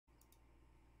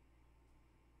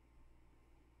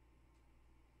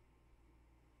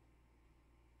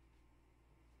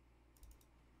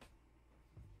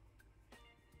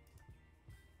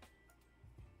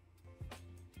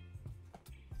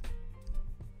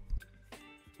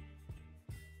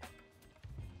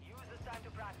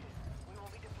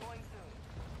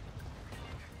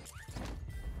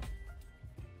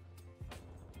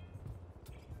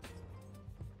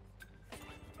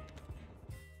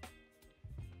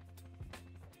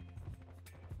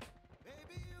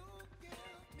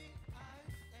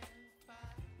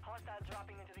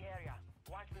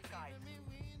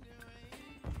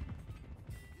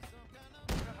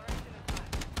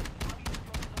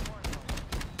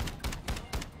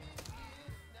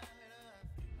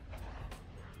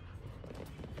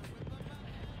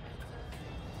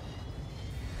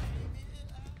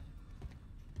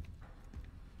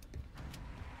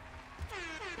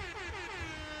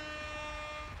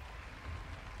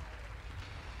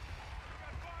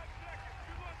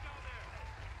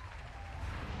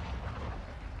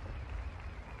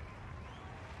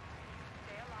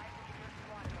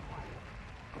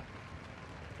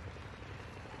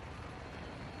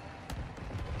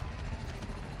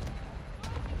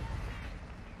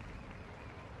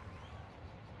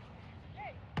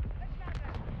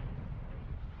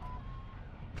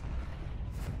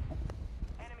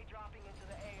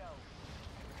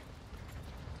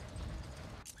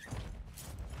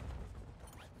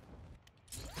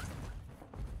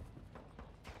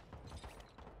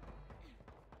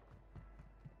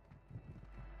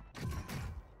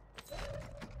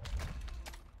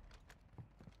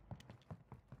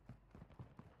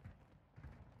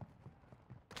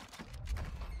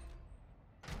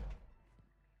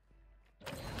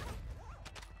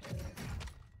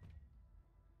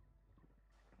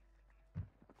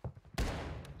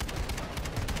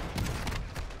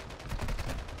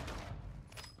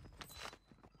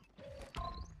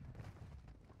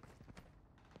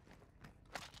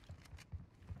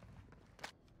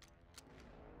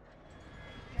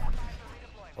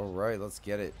Alright, let's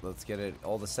get it. Let's get it.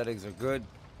 All the settings are good.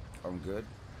 I'm good.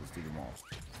 Let's do them all.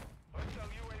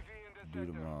 Do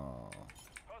them all.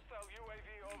 Hostile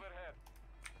UAV overhead.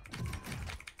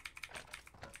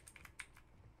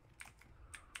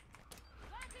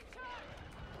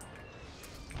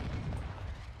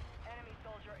 Enemy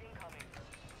soldier incoming.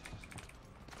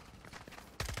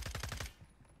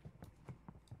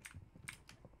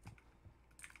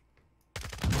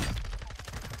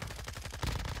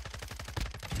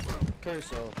 Okay,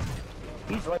 so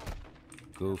he's right.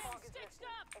 Goof.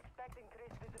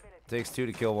 Takes two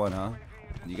to kill one, huh?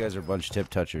 You guys are a bunch of tip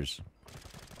touchers.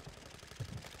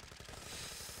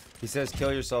 He says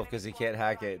kill yourself because he can't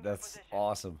hack it. That's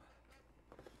awesome.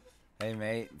 Hey,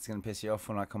 mate. It's going to piss you off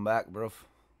when I come back, bro.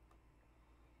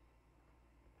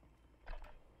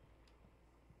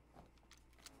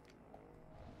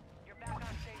 You're back on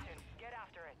station. Get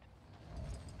after it.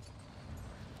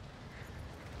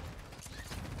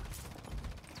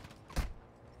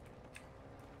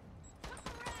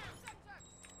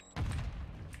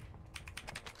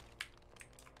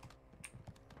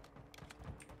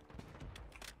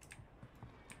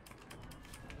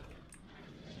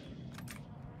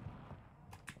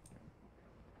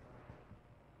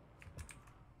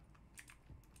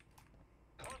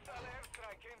 Hostile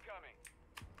airstrike incoming.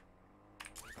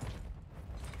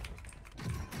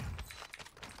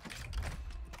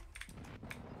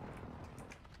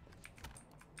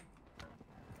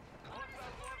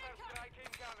 Hostile mortar strike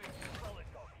incoming. Solid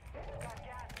go. Got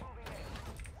gas moving in.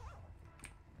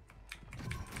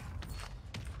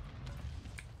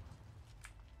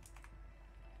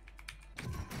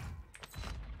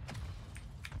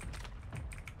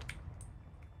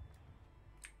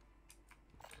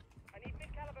 I need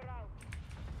big caliber rounds.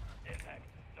 Impact.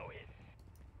 No hit.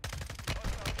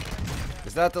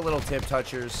 Is that the little tip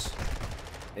touchers?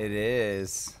 It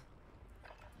is.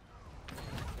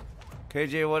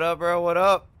 KJ, what up, bro? What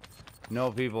up?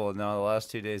 No people. No, the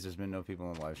last 2 days there's been no people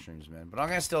on live streams, man. But I'm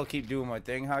gonna still keep doing my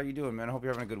thing. How are you doing, man? I hope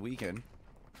you're having a good weekend.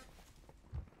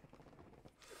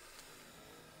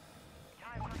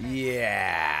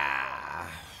 Yeah.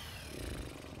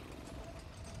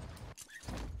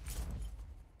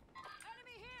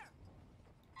 Enemy here!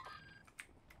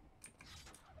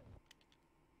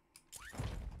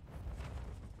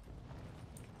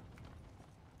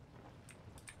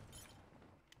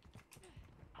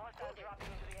 Hostile dropping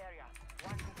into the area.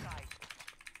 Watch inside.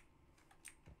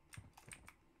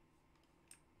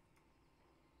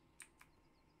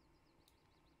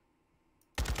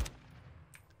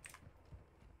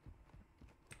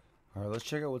 All right, let's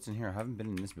check out what's in here. I haven't been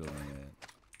in this building yet.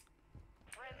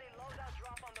 Friendly loadout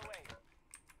drop on the way.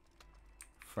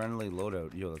 Friendly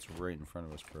loadout. Yo, that's right in front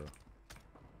of us, bro.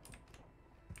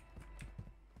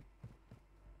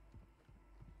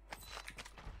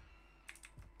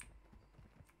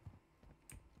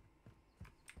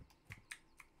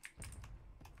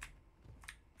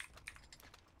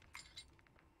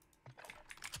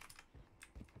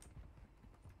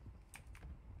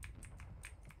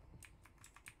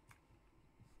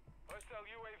 Hostile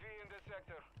UAV in this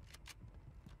sector.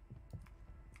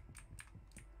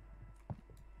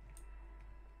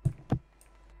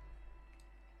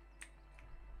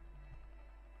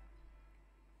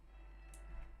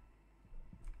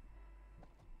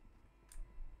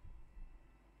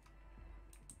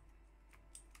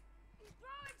 He's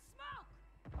throwing smoke!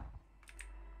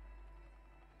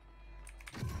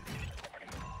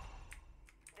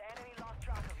 The enemy lost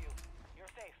track of you.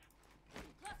 You're safe.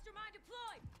 Cluster mine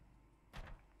deployed!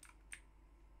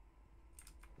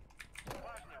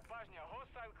 Важня, важня.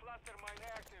 Hostile cluster mine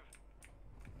active.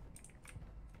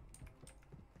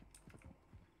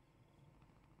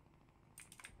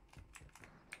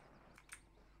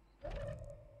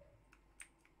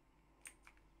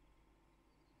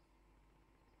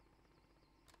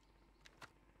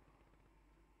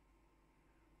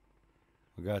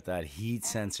 We got that heat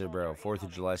sensor, bro. 4th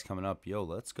of July's coming up. Yo,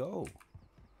 let's go.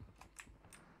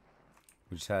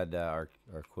 We just had our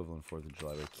equivalent 4th of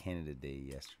July, like Canada Day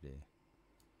yesterday.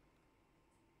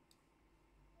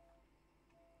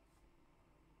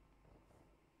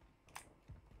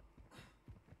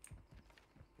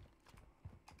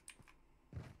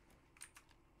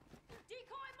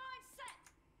 Decoy mine set!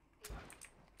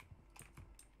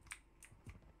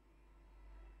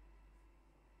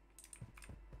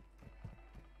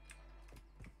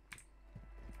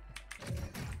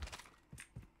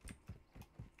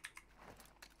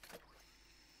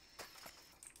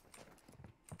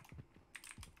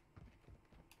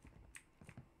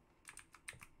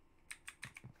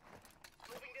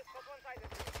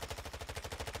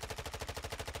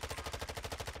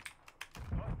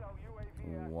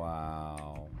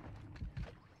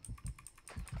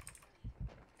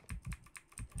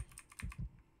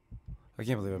 I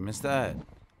can't believe I missed that.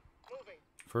 Moving.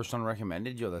 First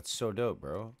unrecommended? Yo, that's so dope,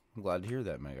 bro. I'm glad to hear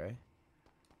that, my guy.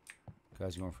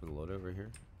 Guys going for the load over here.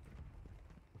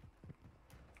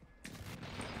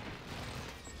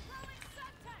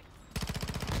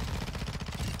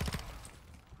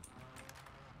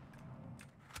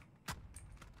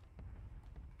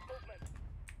 Movement.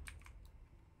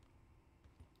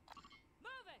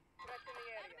 Moving. Threat in the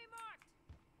area. Enemy marked.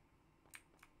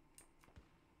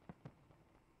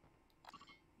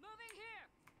 Moving here.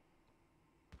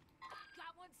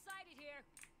 Got one sighted here.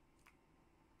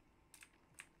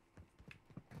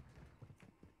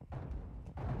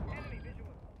 Enemy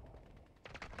visual.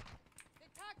 They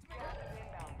tagged me. Gas is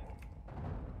inbound.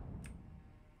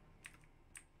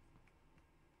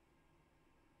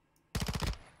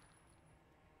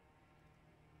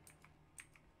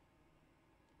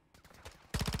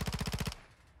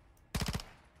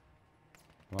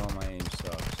 Well, my aim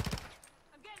sucks.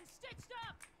 I'm getting stitched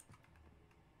up.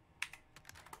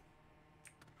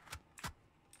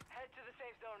 Head to the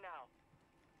safe zone now.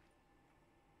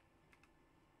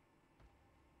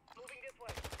 Moving this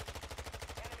way.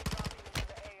 Enemy dropping into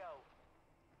the AO.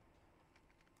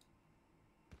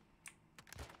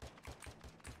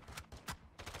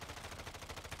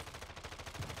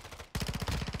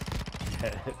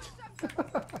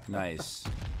 Nice.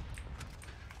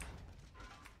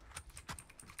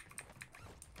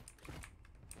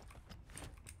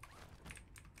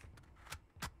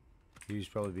 He was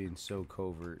probably being so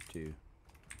covert too.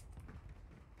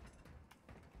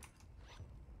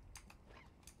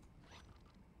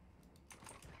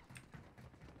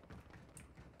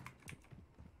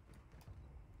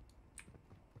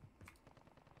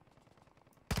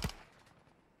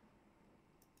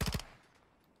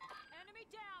 Enemy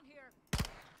down here.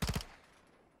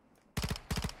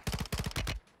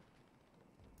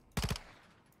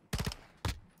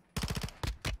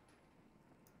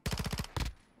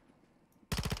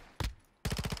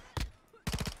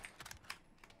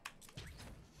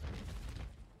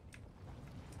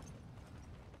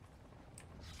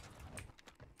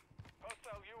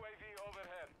 Hostile UAV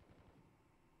overhead.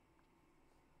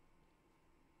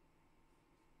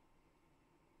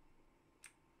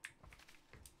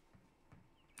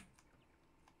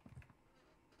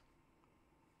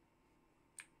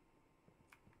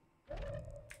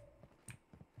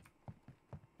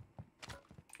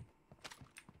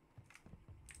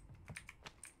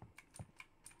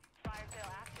 Fire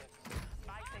sale active.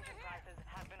 Buy station prices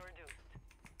have been reduced.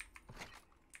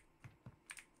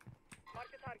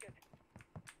 Mark the target.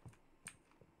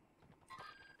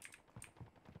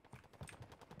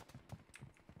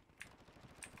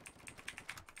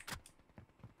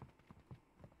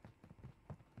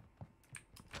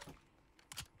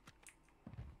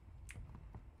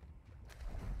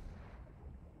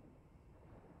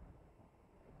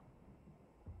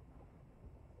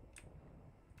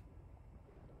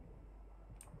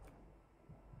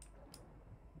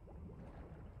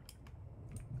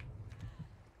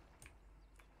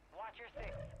 Watch your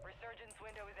six. Resurgence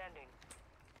window is ending.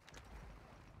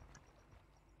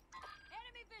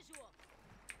 Enemy visual.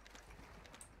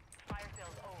 Fire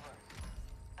sales over.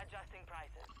 Adjusting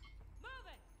prices.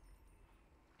 Moving.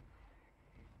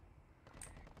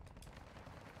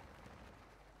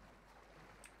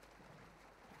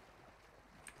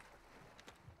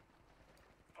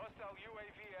 Hostile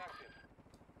UAV active.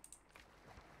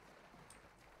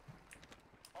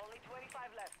 Only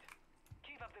 25 left.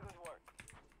 Keep up the good work.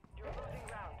 You're losing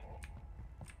ground.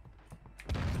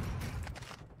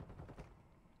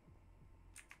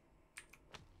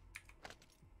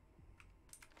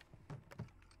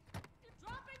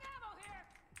 Dropping ammo here.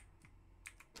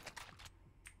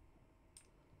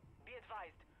 Be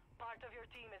advised, part of your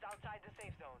team is outside the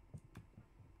safe zone.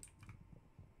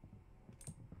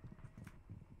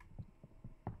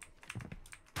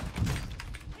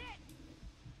 Hit.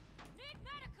 Need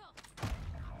medical.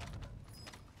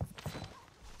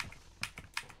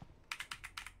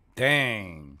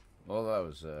 Dang. Well, that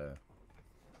was yeah,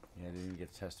 I didn't even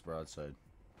get to test the broadside.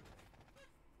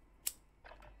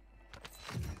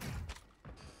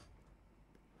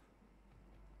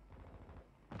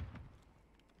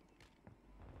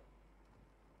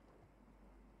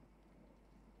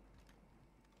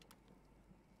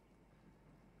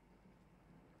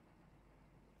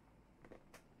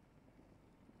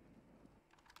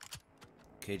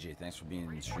 KJ, thanks for being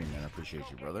in the stream, man. I appreciate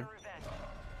you, brother.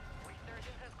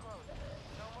 Resurgence has closed.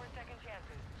 No more second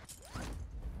chances.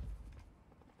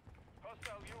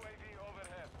 Hostile UAV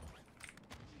overhead.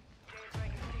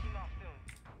 Jailbreak is kicking off soon.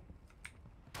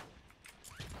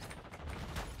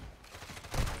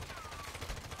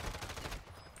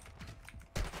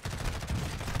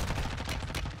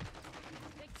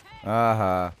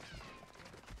 Uh-huh.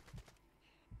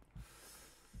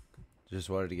 Just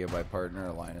wanted to give my partner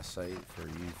a line of sight for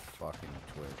you fucking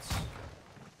twits.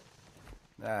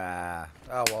 Ah.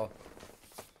 Oh, well.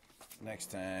 Next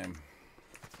time.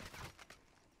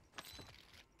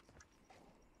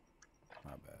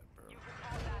 My bad, bro. You can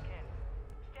fall back in.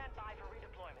 Stand by for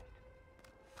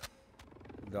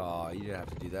redeployment. Aw, you didn't have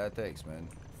to do that. Thanks, man.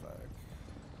 Fuck.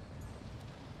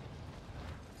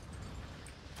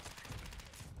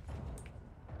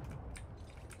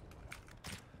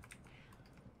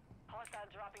 Hostile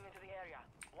dropping into the area.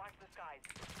 Watch the skies.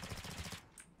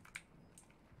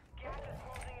 Gas is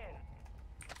closing in.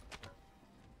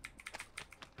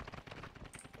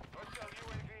 Hostile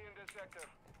UAV in this sector.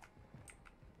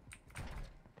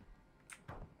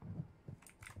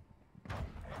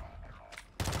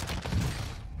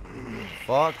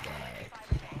 Fuck that.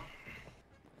 You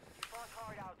fought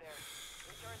hard out there.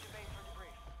 Return to base for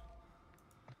debrief.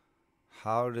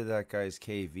 How did that guy's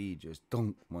KV just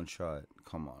dunk one shot?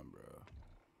 Come on, bro.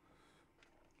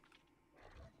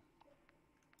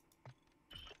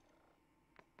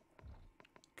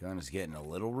 Gun is getting a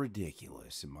little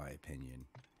ridiculous, in my opinion.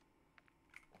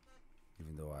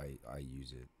 Even though I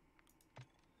use it.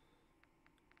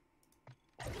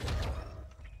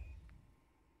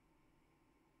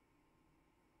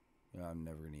 Yeah, I'm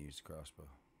never going to use the crossbow.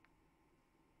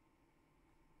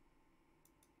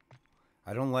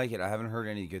 I don't like it. I haven't heard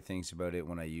any good things about it.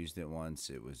 When I used it once,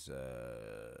 it was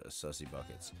sussy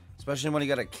buckets. Especially when you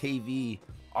got a KV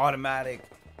automatic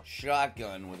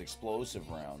shotgun with explosive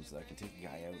rounds that can take a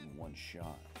guy out in one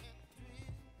shot.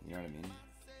 You know what I mean?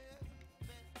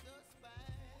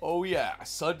 Oh yeah,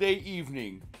 Sunday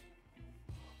evening.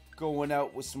 Going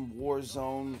out with some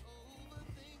Warzone.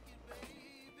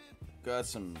 Got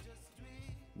some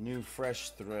new fresh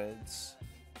threads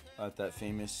at that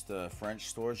famous French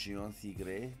store, Géant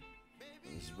Tigre. It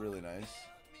was really nice.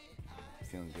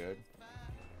 Feeling good.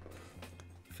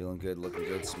 Feeling good, looking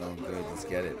good, smelling good. Let's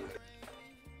get it.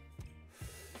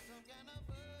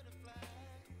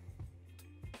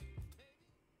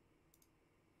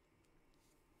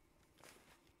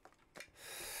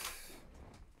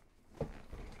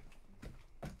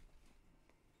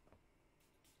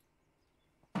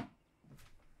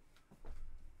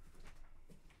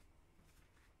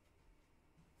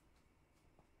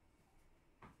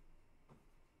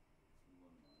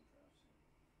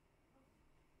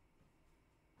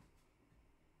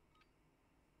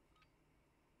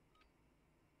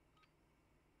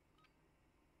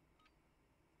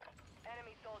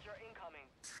 Enemy soldier incoming.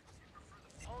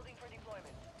 Holding for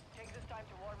deployment. Take this time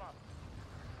to warm up.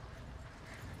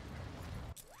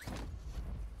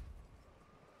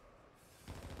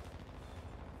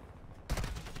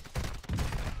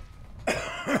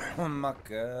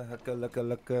 Maka, haka, laka,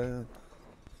 laka.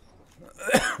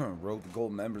 Rogue the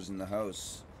gold members in the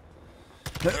house.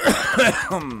 Their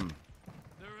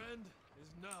end is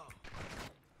now.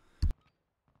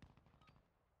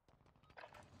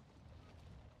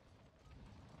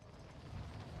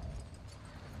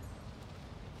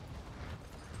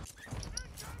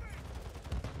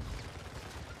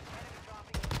 Enemy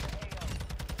dropping into the AO.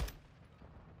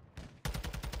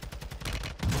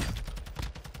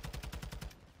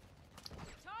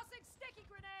 Tossing sticky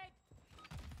grenade.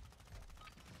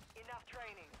 Enough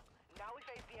training. Now we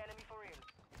face the enemy for real.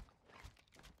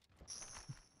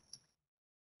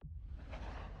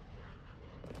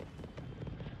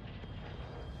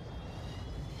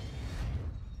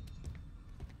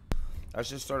 I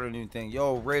should start a new thing.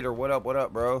 Yo, Raider, what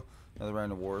up, bro? Another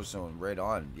round of Warzone. Right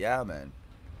on. Yeah, man.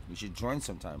 You should join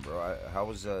sometime, bro. How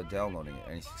was downloading it?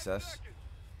 Any success?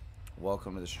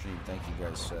 Welcome to the stream. Thank you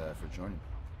guys for joining.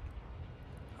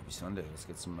 Happy Sunday. Let's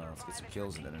get some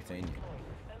kills and entertain you.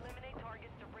 Eliminate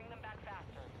targets to bring them back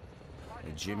faster.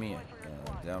 Hey, Jimmy,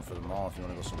 down for the mall if you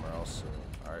want to go somewhere else.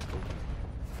 All right, cool. I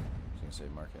was gonna say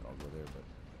market. I'll go there, but.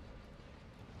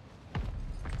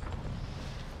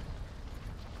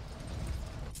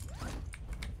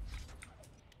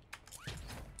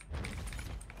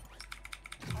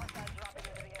 Hostiles dropping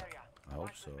into the area. I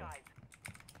hope Watch the so. skies.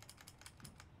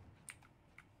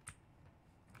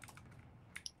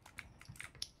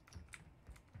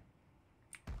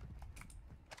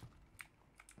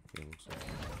 Okay, looks like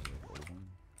there's a gold one.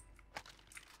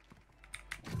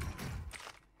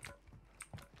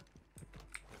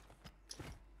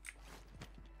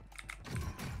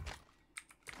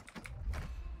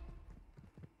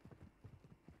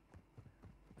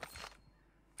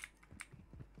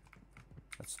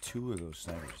 That's two of those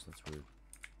snipers. That's weird.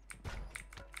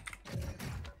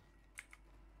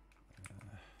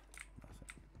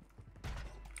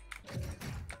 Nothing.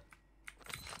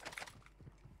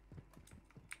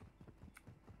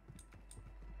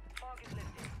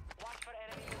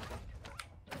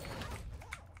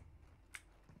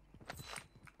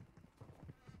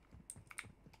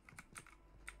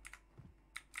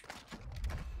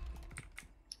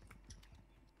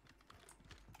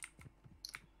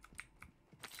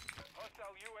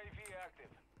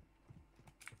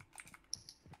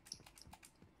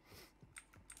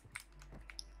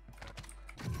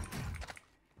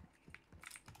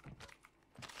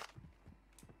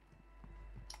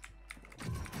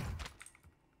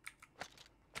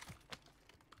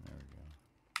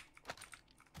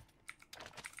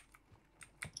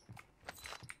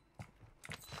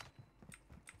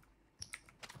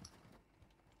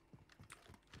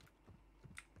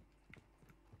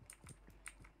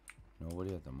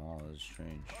 Probably at the mall. That's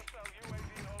strange. Hostile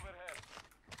UAV overhead.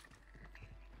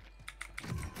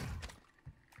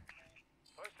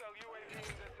 Hostile UAV in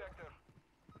this sector.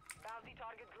 Bounty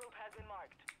target group has been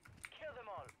marked. Kill them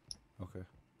all. Okay.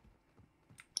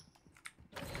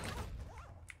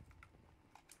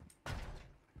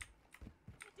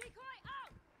 Decoy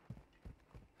out!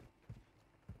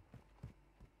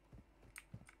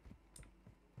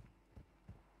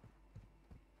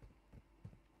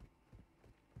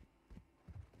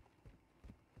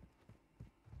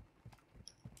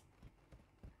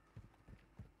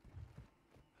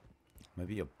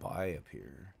 Maybe a buy up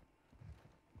here.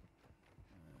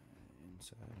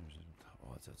 Inside or is it on top?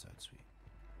 Oh, it's outside. Sweet.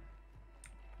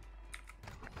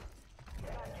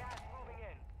 Got gas moving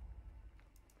in.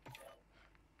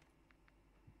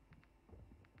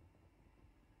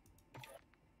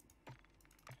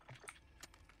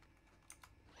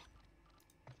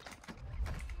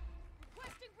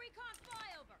 Requesting recon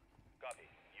flyover! Copy.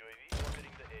 UAV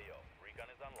orbiting the AO. Recon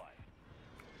is online.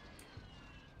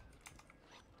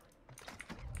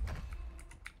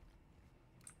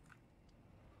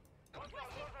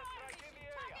 Hostile mortar strike in the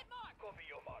area. Target mark! Copy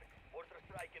your mark. Mortar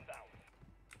strike inbound.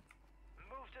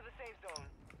 Move to the safe zone.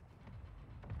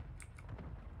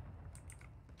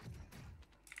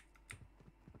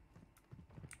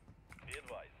 Be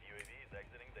advised, UAV is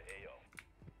exiting the AO.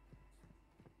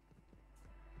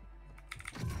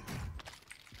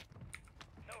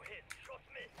 No hit. Shots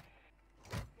missed.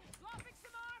 Dropping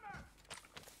some armor!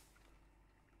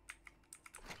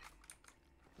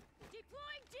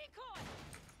 Deploying decoy!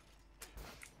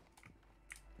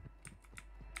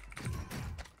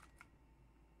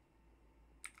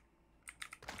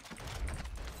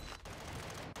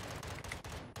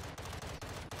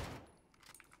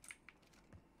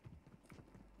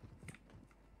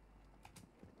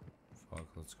 Fuck,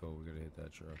 let's go. We gotta hit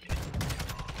that truck.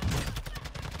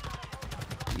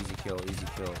 Easy kill, easy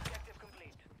kill. Objective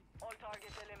complete. All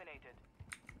targets eliminated.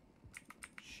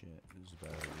 Shit, this is a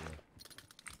bad idea.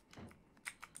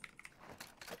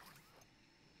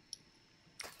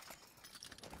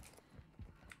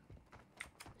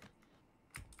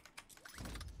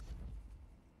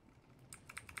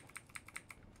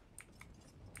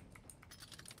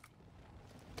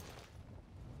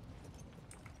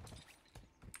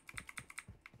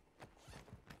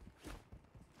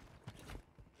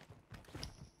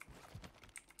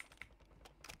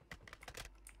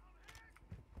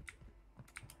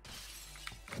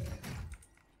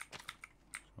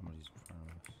 Somebody's in front of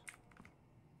us.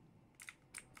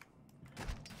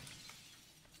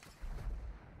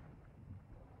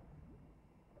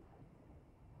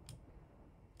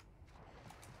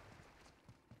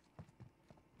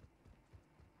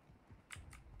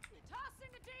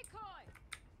 Tossing a decoy!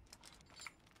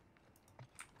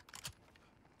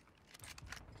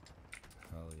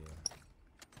 Hell yeah.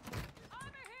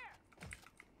 Armor here!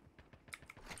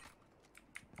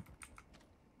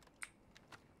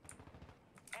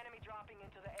 Enemy dropping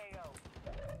into the AO.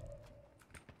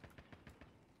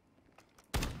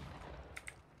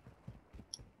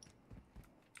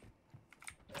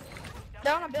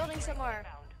 They're on a building somewhere.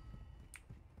 Inbound.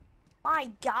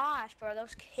 My gosh, bro,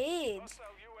 those kids.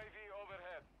 Hostile UAV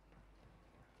overhead.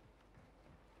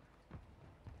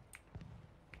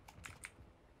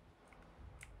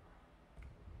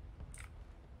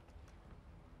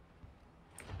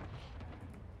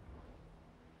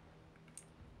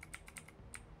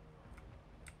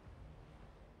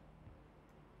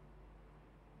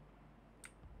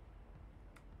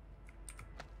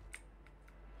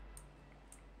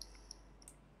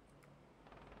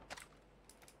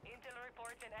 Intel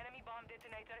reports an enemy bomb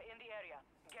detonator in the area.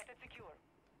 Get it secure.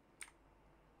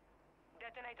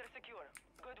 Detonator secure.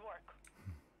 Good work.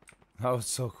 That was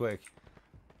so quick.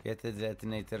 Get the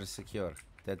detonator secure.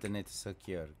 Detonator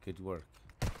secure. Good work.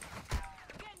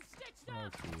 Getting stitched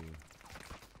up! Fuck you.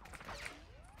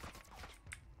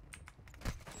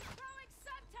 Throwing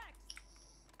subtext!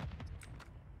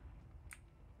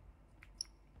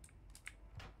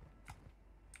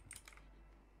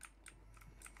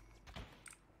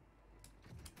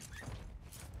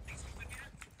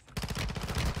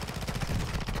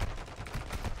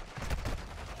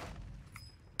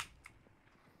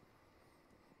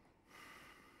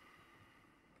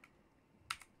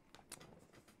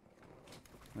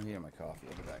 I'm getting my coffee.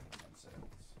 I'll be back in 10 seconds.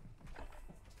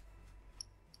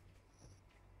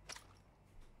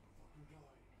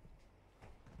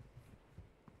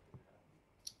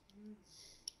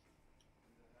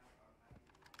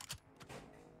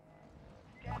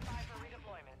 Stand by for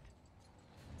redeployment.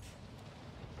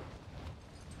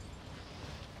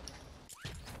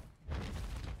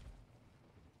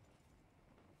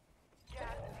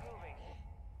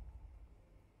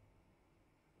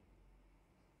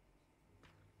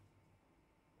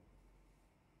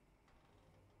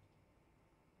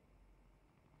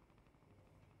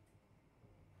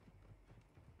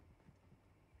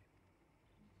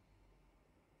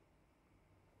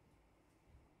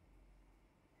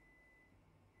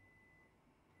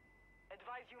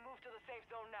 advise you move to the safe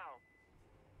zone now.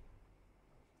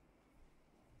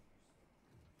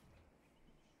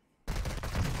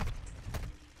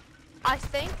 I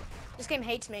think this game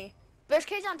hates me. There's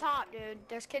kids on top, dude.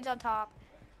 There's kids on top.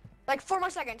 Like 4 more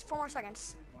seconds. 4 more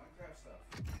seconds. Minecraft stuff.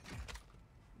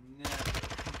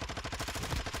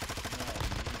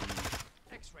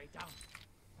 X-ray down.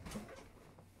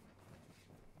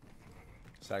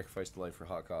 Sacrifice the life for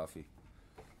hot coffee.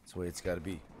 That's the way it's got to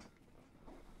be.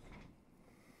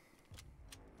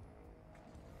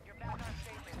 You're back on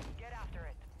station. Get after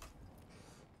it.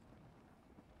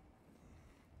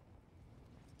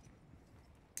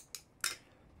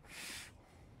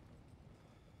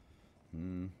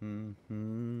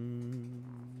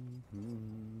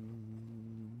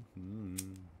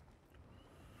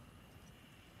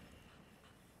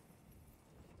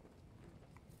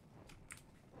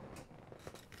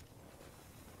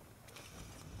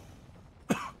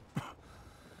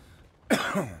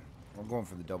 I'm going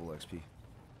for the double XP.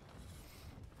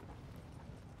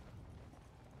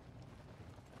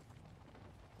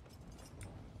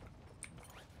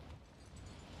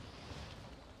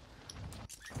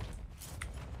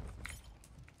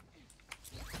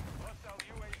 Hostile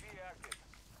UAV active.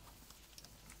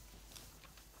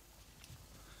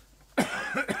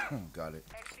 Got it.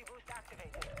 XP boost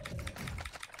activated.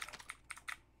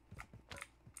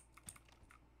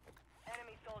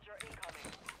 Enemy soldier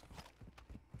incoming.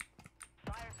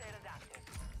 Fire sale is active.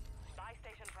 Buy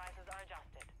station prices are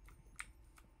adjusted.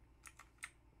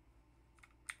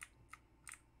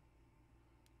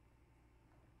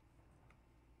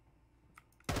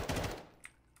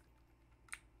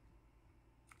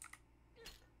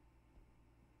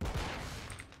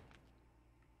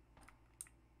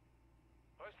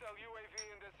 Hostile UAV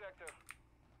in this sector.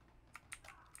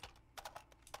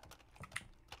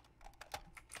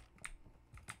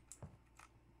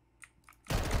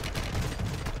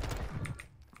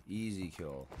 Easy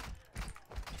kill.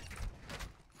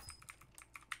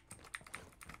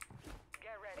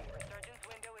 Get ready. Resurgence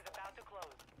window is about to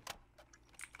close.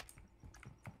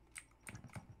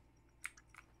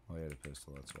 Oh, he had a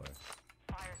pistol, that's why.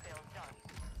 Fire sales done.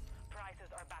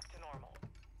 Prices are back to normal.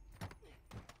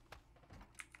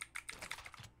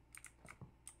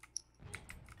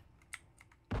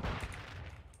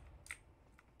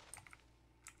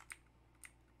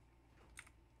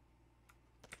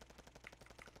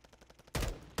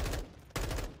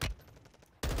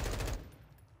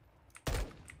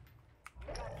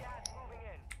 We got gas moving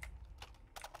in.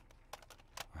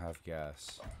 I have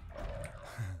gas.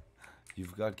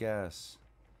 You've got gas.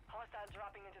 Hostile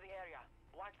dropping into the area.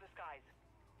 Watch the skies.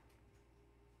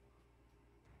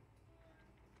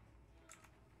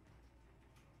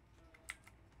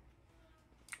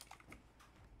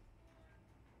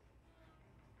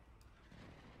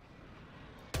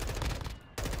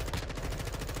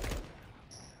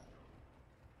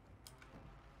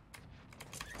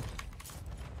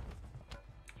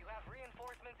 You have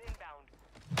reinforcements inbound.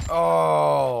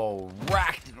 Oh,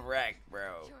 racked and wrecked,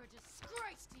 bro. You're a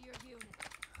disgrace to your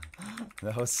unit.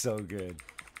 That was so good.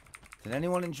 Did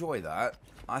anyone enjoy that?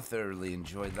 I thoroughly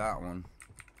enjoyed that one.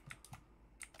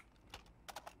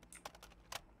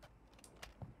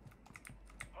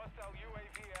 Hostile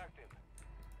UAV active.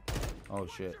 Oh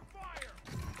shit.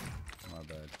 My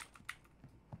bad.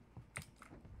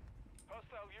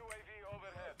 Hostile UAV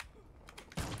overhead.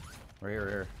 Right here,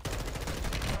 right here.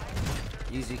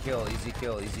 Easy kill, easy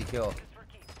kill, easy kill.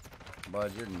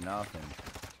 Bud, you're nothing.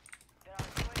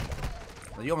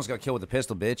 Well, you almost got killed with a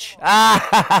pistol, bitch.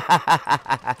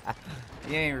 Ah!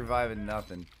 You ain't reviving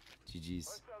nothing. GG's.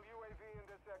 Hostile UAV in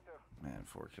this sector. Man,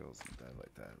 4 kills and died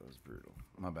like that. That was brutal.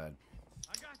 My bad.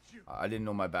 I got you. I didn't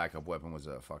know my backup weapon was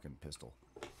a fucking pistol.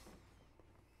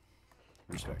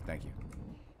 Respect, thank you.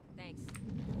 Thanks.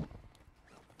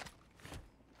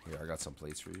 Here, I got some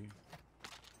plates for you.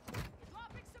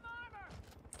 Dropping some armor.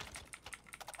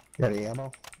 Got any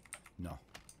ammo? No.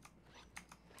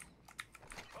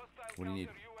 Hostile What do you need?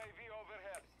 counter UAV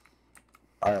overhead.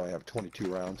 I only have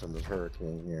 22 rounds on this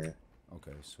hurricane here.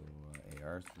 Okay, so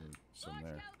AR, some Large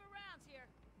there. caliber rounds here.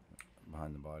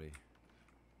 Behind the body.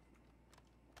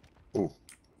 Ooh.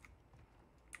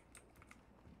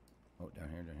 Oh, down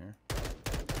here, down here.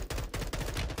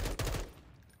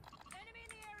 Enemy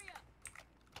in the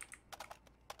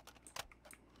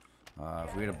area.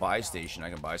 If we had a buy station, I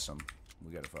can buy some.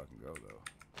 We gotta fucking go, though.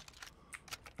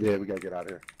 Yeah, we gotta get out of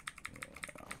here.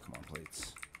 Oh, come on,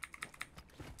 plates.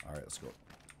 Alright, let's go.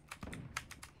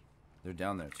 They're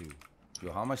down there, too.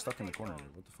 Yo, how am I stuck in the corner here?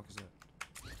 What the fuck is that?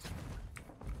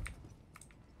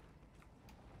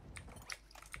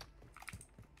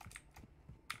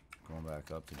 Going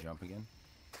back up to jump again.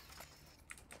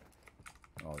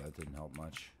 Oh, that didn't help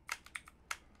much.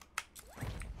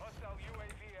 Hostile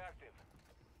UAV active.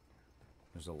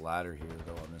 There's a ladder here,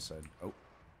 though, on this side. Oh.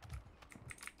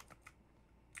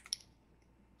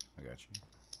 I got you.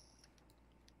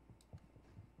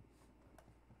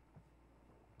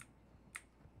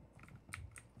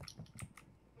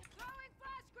 Throwing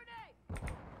flash grenade.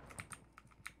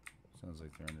 Sounds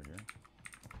like they're under here.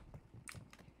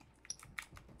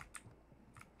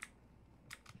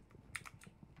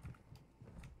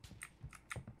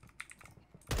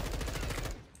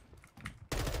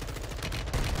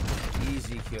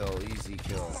 Easy kill, easy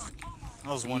kill. I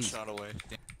was one shot away.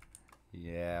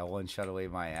 Yeah, one shot away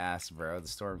my ass, bro. The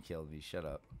storm killed me. Shut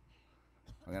up.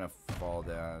 I'm gonna fall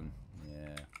down.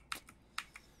 Yeah.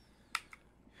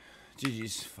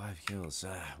 GG's, 5 kills.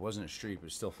 Wasn't a streak,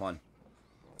 but still fun.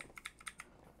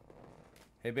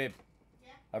 Hey, babe.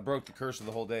 Yeah? I broke the curse of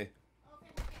the whole day.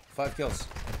 Okay. 5 kills.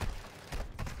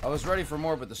 I was ready for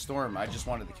more, but the storm, I just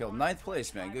wanted to kill. 9th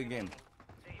place, man. Good game.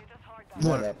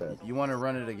 Not that bad. You want to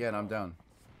run it again? I'm down.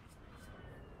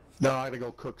 No, I gotta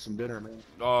go cook some dinner, man.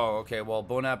 Oh, okay. Well,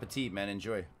 bon appetit, man.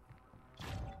 Enjoy.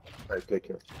 Alright, take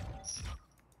care.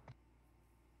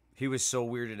 He was so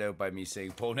weirded out by me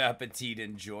saying bon appetit,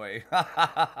 enjoy.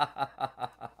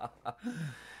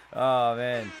 Oh,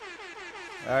 man.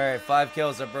 Alright, 5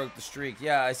 kills. I broke the streak.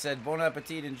 Yeah, I said bon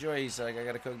appetit, enjoy. He's like, I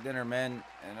gotta cook dinner, man.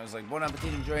 And I was like, bon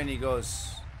appetit, enjoy. And he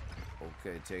goes,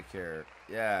 okay, take care.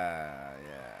 Yeah.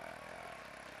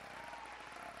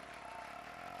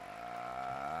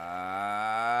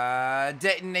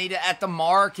 Detonator at the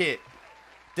market.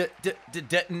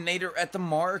 Detonator at the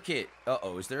market.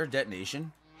 Uh-oh, is there a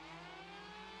detonation?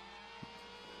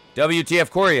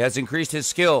 WTFCORY has increased his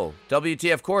skill.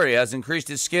 WTFCORY has increased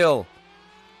his skill.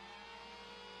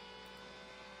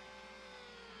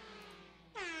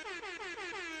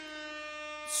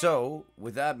 So,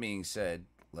 with that being said,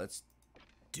 let's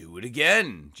do it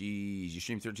again. Jeez, you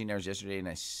streamed 13 hours yesterday and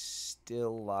I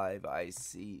still live. I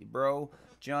see. Bro,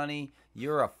 Johnny,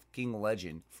 you're a fucking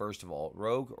legend, first of all.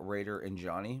 Rogue, Raider, and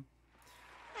Johnny,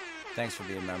 thanks for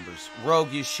being members.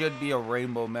 Rogue, you should be a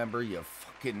rainbow member. You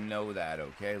fucking know that,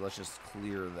 okay? Let's just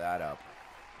clear that up.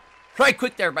 Right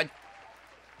quick there, bud.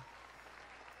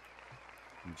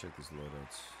 Let me check these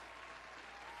loadouts.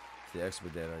 The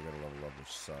Expedite, I gotta level up,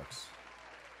 which sucks.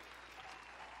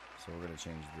 So we're gonna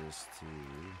change this to...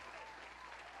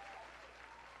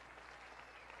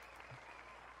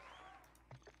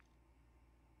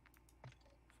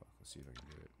 Fuck, let's see if I can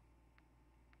do it.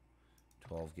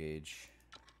 12 gauge.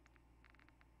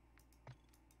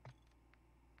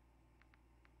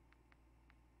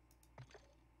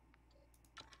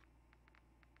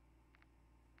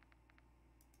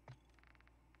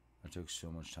 I took so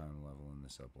much time leveling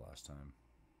this up last time.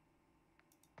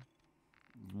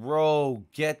 Bro,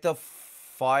 get the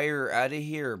fire out of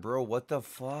here, bro. What the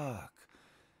fuck?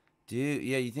 Dude,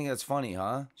 yeah, you think that's funny,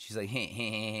 huh? She's like,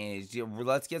 hey,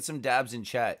 let's get some dabs in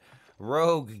chat.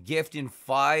 Rogue gifting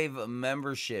 5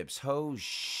 memberships. Oh,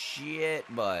 shit,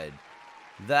 bud.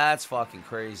 That's fucking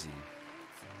crazy.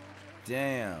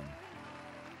 Damn.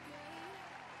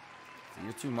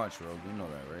 You're too much, Rogue. You know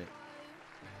that, right?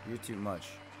 You're too much.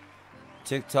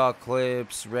 TikTok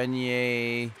clips,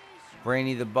 Renier,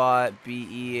 Brainy the Bot,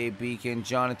 BEA Beacon,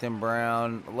 Jonathan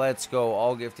Brown. Let's go.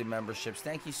 All gifted memberships.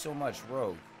 Thank you so much,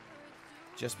 Rogue.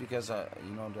 Just because do I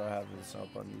have this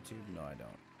up on YouTube? No, I don't.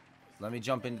 Let me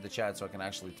jump into the chat so I can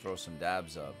actually throw some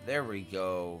dabs up. There we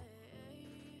go.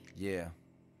 Yeah.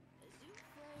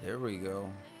 There we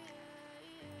go.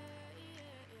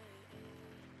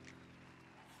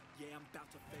 Yeah, I'm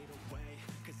about to fade away,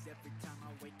 'cause every time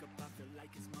I wake up I feel like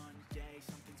it's Monday.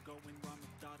 Something's going wrong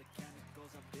with all the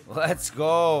chemicals I've been. Let's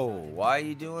go. Why are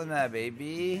you doing that,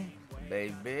 baby?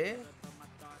 Baby?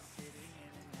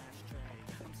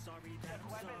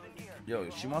 Yo,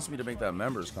 she wants me to make that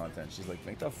members content. She's like,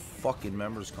 make that fucking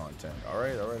members content.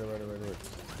 Alright.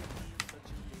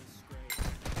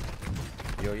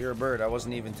 Yo, you're a bird. I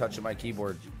wasn't even touching my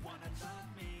keyboard.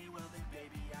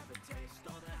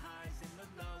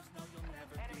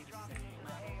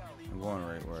 I'm going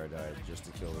right where I died just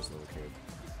to kill this little kid.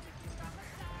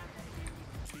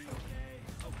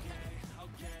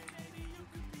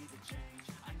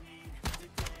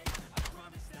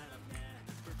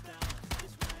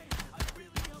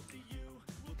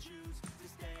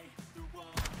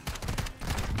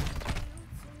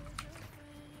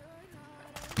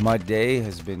 My day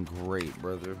has been great,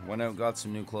 brother. Went out, got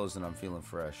some new clothes, and I'm feeling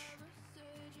fresh.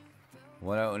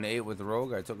 Went out and ate with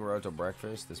Rogue. I took her out to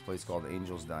breakfast. This place called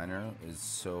Angel's Diner is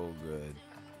so good.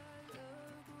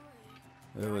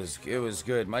 It was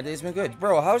good. My day's been good.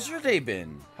 Bro, how's your day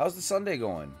been? How's the Sunday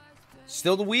going?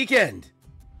 Still the weekend.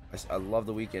 I love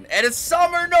the weekend. And it's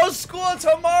summer, no school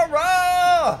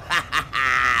tomorrow.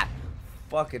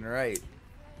 Fucking right.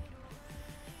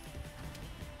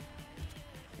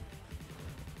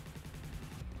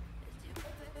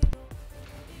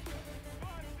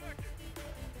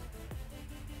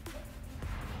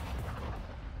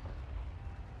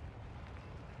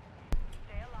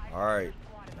 All right.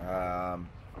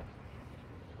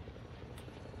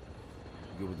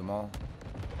 Good with them all.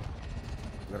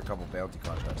 We got a couple bounty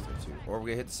contracts there too, or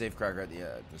we hit the safe cracker at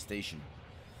the station.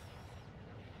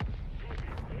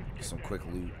 Get some quick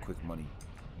loot, quick money.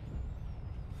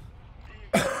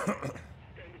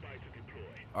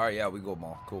 All right, yeah, we go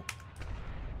mall. Cool.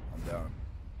 I'm down.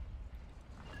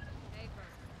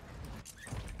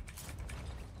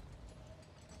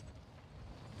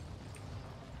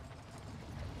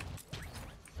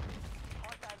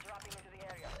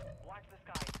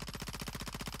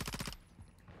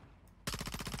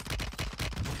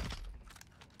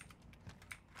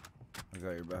 I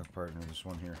got your back, partner. This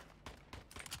one here.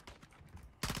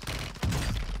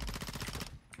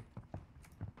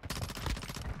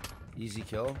 Easy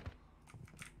kill.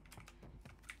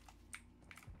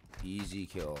 Easy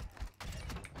kill.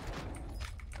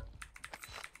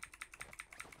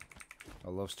 I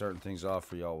love starting things off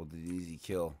for y'all with the easy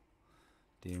kill.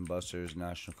 Dame Buster's,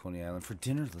 National Coney Island for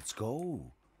dinner. Let's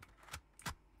go.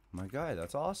 My guy,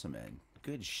 that's awesome, man.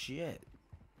 Good shit.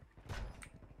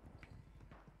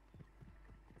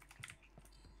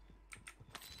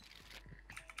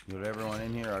 You got everyone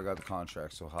in here? I got the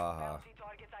contract, so haha.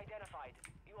 Targets identified.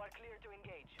 You are clear to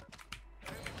engage.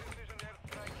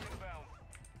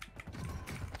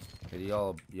 Hey,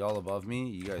 y'all above me?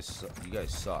 You guys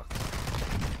suck.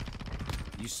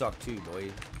 You suck too,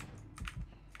 boy.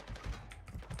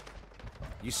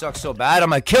 You suck so bad, I'm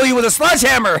gonna kill you with a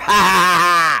sledgehammer! Ha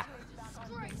ha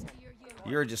ha!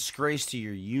 You're a disgrace to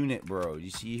your unit, bro.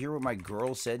 You hear what my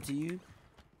girl said to you?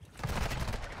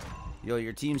 Yo,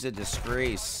 your team's a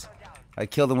disgrace. I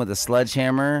killed him with a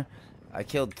sledgehammer. I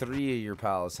killed 3 of your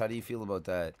pals. How do you feel about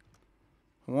that?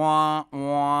 Wah,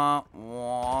 wah,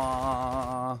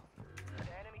 wah.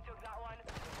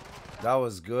 That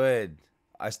was good.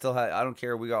 I don't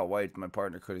care we got wiped. My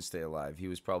partner couldn't stay alive. He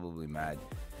was probably mad.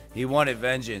 He wanted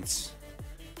vengeance.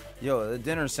 Yo, the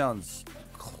dinner sounds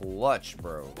clutch,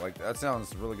 bro. Like, that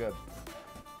sounds really good.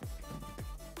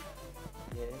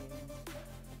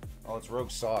 Oh, it's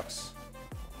Rogue's socks.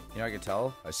 You know, I can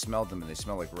tell. I smelled them and they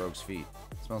smell like Rogue's feet.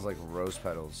 It smells like rose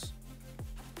petals.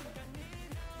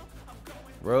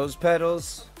 Rose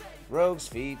petals. Rogue's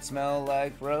feet smell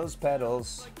like rose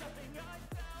petals.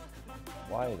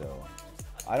 Why though?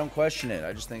 I don't question it.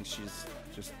 I just think she's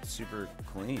just super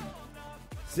clean.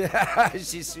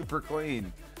 She's super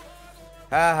clean.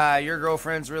 Haha, your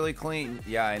girlfriend's really clean.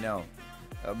 Yeah, I know.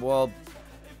 Well,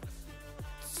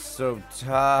 so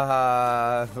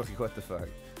what the fuck?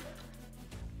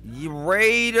 You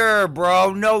Raider,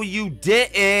 bro. No, you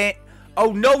didn't.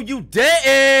 Oh, no, you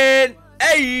didn't.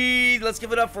 Hey, let's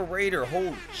give it up for Raider.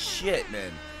 Holy shit,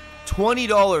 man.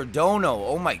 $20 dono.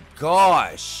 Oh my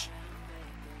gosh.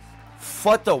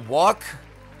 Fut the walk.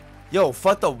 Yo,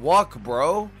 fut the walk,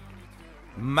 bro.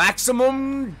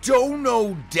 Maximum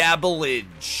dono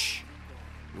dabblage.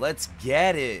 Let's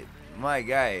get it. My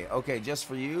guy. Okay, just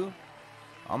for you,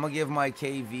 I'm gonna give my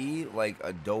KV like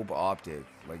a dope optic.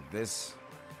 Like this.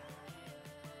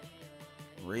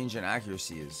 Range and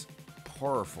accuracy is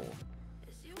powerful.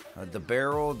 The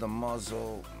barrel, the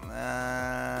muzzle.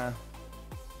 Nah.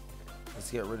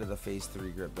 Let's get rid of the phase 3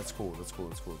 grip. That's cool. That's cool.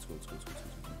 That's cool. That's cool. That's cool. That's cool.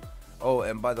 That's cool. Oh,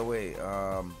 and by the way,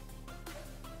 yeah,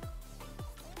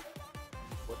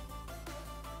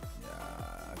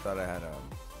 I thought I had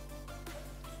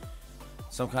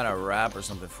some kind of wrap or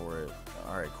something for it.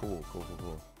 All right, cool. Cool. Cool.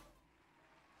 Cool.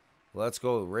 Let's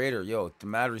go, Raider. Yo,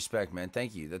 mad respect, man.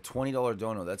 Thank you. The $20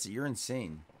 dono. You're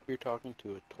insane. You're talking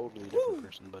to a totally different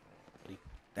person, but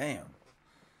damn.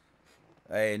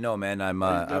 Hey, no, man. I'm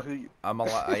live on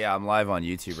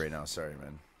YouTube right now. Sorry,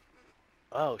 man.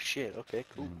 Oh shit. Okay,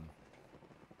 cool.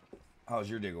 How's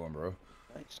your day going, bro?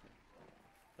 Nice.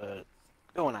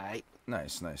 Going alright.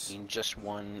 Nice, nice. Just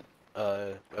won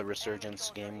a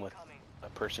resurgence game with a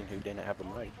person who didn't have a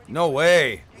mic. No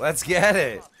way. Let's get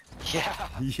it. Yeah.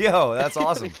 Yo, that's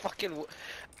awesome.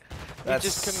 That's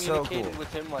just communicated so cool.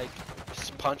 with him, like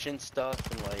just punching stuff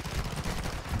and like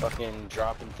fucking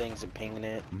dropping things and pinging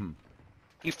it.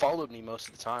 He followed me most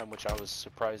of the time, which I was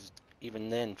surprised. Even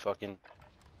then, fucking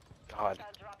God.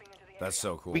 That's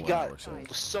so cool. We got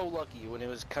so lucky when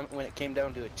it came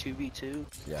down to a 2v2.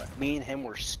 Yeah. Me and him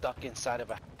were stuck inside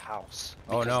of a house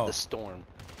because of the storm.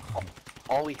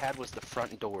 all we had was the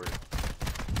front door.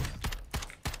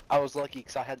 I was lucky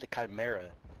because I had the Chimera.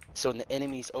 So when the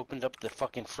enemies opened up the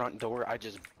fucking front door, I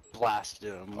just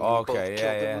blasted them. Okay,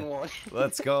 yeah.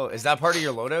 Let's go. Is that part of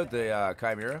your loadout, the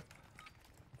Chimera?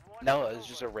 No, it was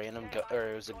just a random gun,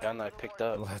 or it was a gun that I picked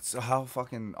up. How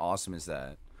fucking awesome is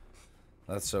that?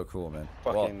 That's so cool, man.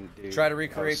 Fucking dude, try to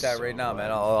recreate that right now,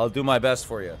 man. I'll do my best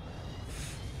for you.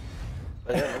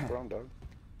 But yeah, no problem, dog.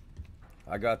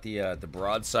 I got the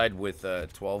Broadside with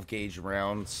 12 gauge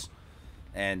rounds,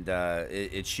 and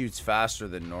it shoots faster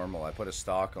than normal. I put a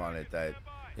stock on it that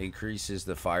increases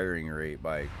the firing rate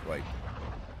by like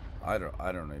I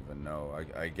don't even know.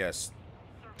 I guess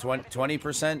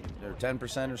 20% or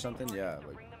 10% or something. Yeah.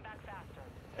 Like.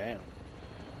 Damn.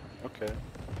 Okay.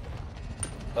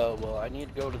 Well, I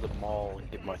need to go to the mall and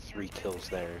get my 3 kills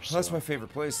there. So. That's my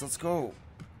favorite place. Let's go.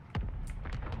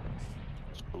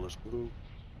 Let's go.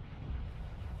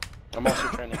 I'm also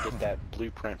trying to get that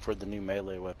blueprint for the new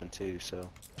melee weapon too, so.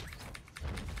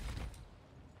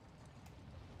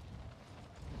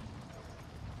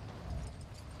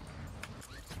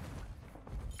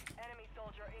 Enemy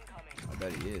soldier incoming. I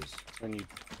bet he is. When you.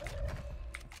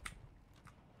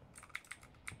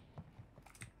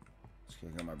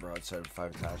 I got my Broadside with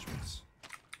 5 attachments.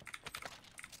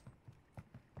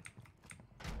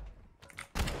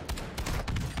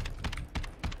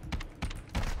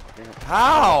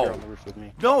 How?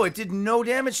 No, it did no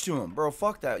damage to him, bro.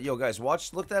 Fuck that. Yo, guys,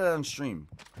 look at it on stream.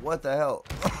 What the hell?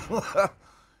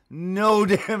 No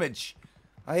damage.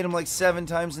 I hit him like 7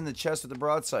 times in the chest with the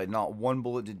Broadside. Not one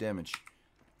bullet did damage.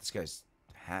 This guy's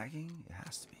hacking? It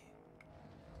has to be.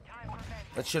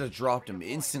 That should have dropped him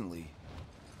instantly.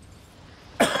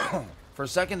 For a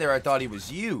second there, I thought he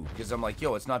was you. Because I'm like,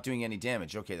 yo, it's not doing any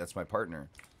damage. Okay, that's my partner.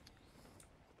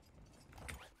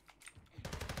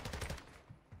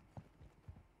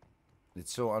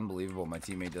 It's so unbelievable. My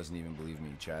teammate doesn't even believe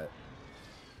me, chat.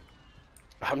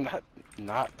 I'm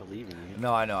not believing you.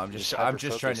 No, I know. I'm just trying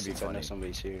to be funny. I know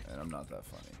somebody's here. And I'm not that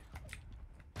funny.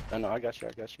 I know. I got you.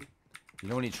 You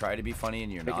know when you try to be funny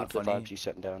and you're Picking not up funny? the vibes you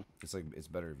setting down. It's like it's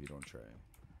better if you don't try.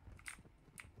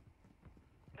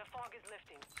 The fog is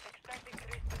lifting. Expect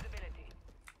increased visibility.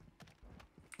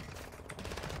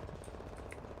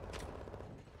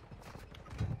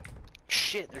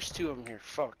 Shit, there's 2 of them here.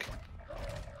 Fuck.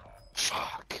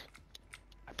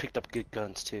 I picked up good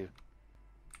guns too.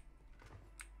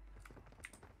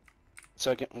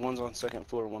 One's on 2nd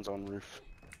floor, one's on roof.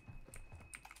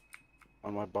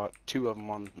 On my 2 of them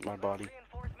on my body.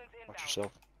 Watch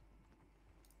yourself.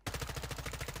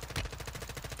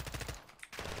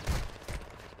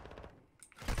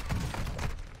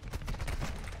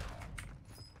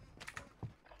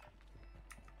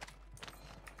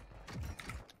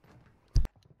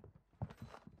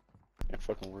 Can't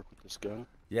fucking work with this gun.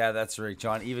 Yeah, that's rigged.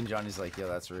 Even Johnny's like, yeah,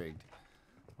 that's rigged.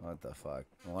 What the fuck?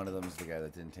 One of them is the guy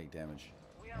that didn't take damage.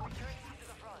 We are returning you to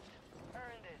the front.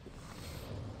 Earned it.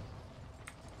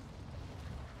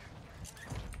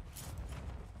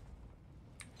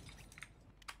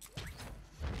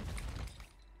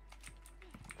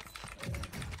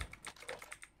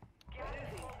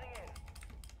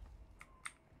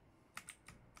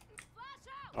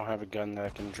 I'll have a gun that I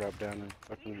can drop down and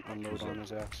fucking unload on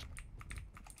his ass.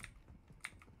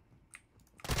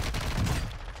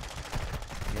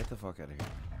 Get the fuck out of here.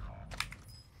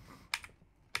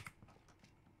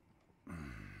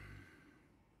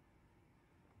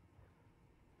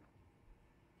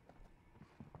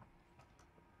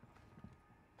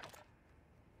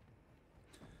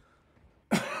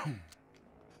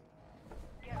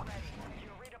 Get ready.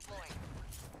 You're redeploying.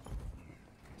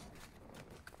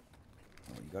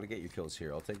 Well, you gotta get your kills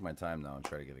here. I'll take my time now and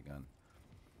try to get a gun.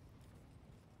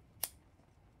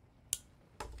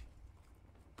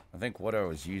 I think what I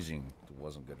was using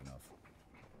wasn't good enough.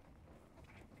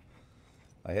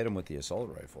 I hit him with the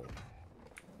assault rifle.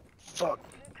 Fuck.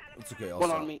 It's okay. One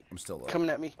on me. I'm still up.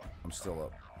 Coming at me. I'm still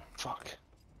up. Fuck.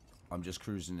 I'm just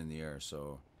cruising in the air,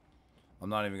 so I'm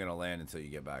not even gonna land until you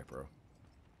get back, bro.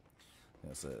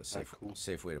 That's a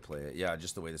safe way to play it. Yeah,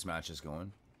 just the way this match is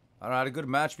going. I had a good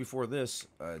match before this.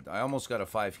 I almost got a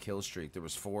 5 kill streak. There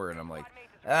was 4, and I'm like,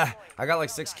 I got like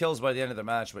 6 kills by the end of the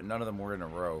match, but none of them were in a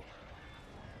row.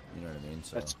 You know what I mean?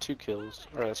 So that's 2 kills.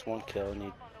 Or that's 1 kill. I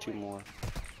need 2 more.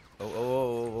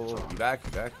 Oh. You back?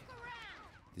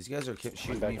 These guys are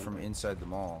shooting me from inside the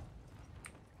mall.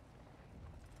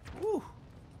 Woo.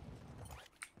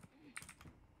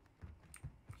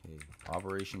 Okay,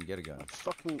 Operation Get a Gun.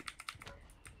 Fucking.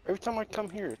 Every time I come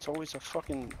here, it's always a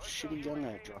fucking shitty gun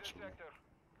that drops me.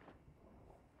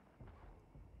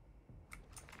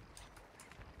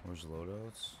 Where's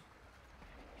loadouts?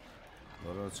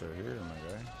 Loadouts are here, my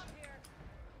guy.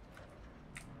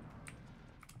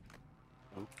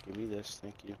 Oh, give me this,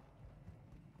 thank you.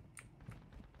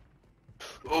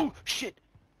 Oh, shit!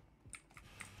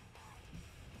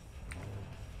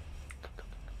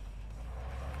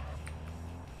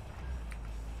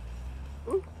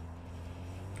 Ooh.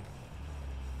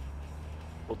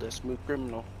 Well, that smooth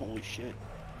criminal. Holy shit.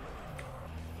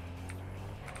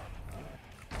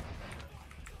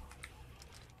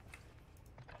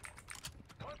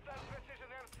 Hostile precision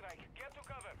airstrike. Get to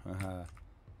cover. Haha.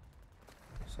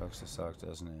 Sucks to suck,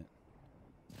 doesn't it?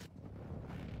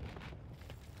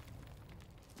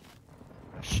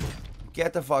 Shit.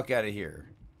 Get the fuck out of here.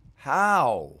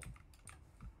 How?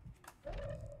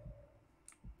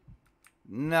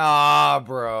 Nah,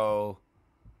 bro.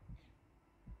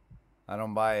 I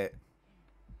don't buy it.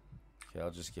 Okay,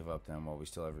 I'll just give up then while we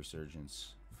still have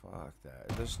resurgence. Fuck that.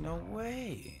 There's no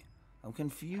way. I'm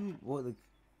confused. What?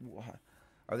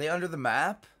 Are they under the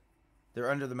map?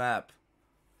 They're under the map.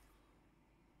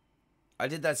 I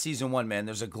did that season 1, man.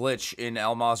 There's a glitch in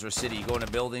Al Mazrah City. You go in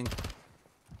a building,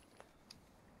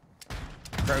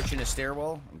 crouch in a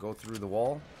stairwell, and go through the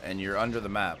wall, and you're under the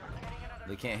map.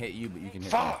 They can't hit you, but you can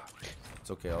hit them. It's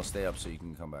okay. I'll stay up so you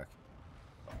can come back.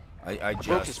 I just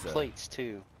broke his plates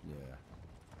too. Yeah.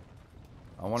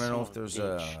 I want to know if there's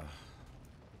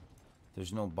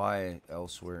there's no buy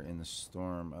elsewhere in the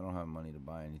storm. I don't have money to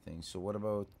buy anything. So what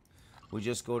about we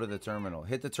just go to the terminal?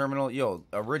 Hit the terminal. Yo,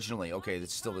 originally, okay,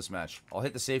 it's still this match. I'll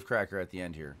hit the safe cracker at the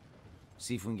end here.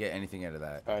 See if we can get anything out of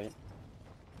that. All right.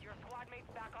 Your squad mates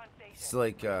back on station. It's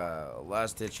like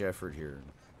last ditch effort here.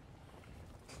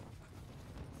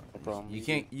 No problem. You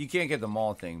can't get the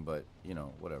mall thing, but you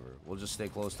know, whatever. We'll just stay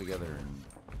close together and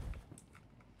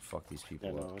fuck these people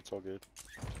Yeah, up. no, it's all good.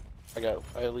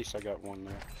 At least I got one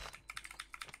there.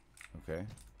 Okay.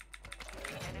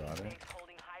 Got it.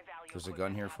 There's a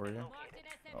gun here for you.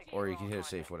 Or you can hit a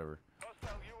safe, whatever.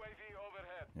 Hostile UAV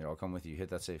overhead. Here, I'll come with you. Hit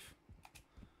that safe.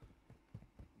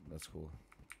 That's cool.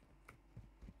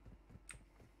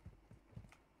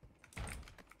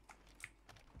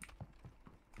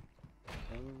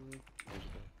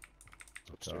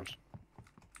 It's upstairs.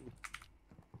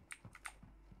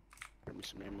 Grab me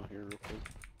some ammo here real quick.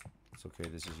 It's okay.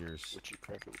 This is yours. Let you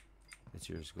crack it. It's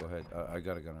yours. Go ahead. I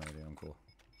got a gun already. I'm cool.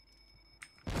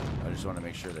 I just want to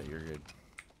make sure that you're good.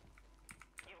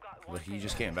 You've got one Look, you thing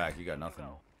just left. came back. You got nothing.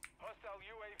 Hostile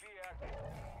UAV active.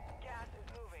 Gas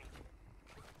is moving.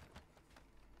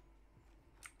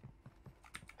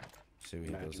 See, we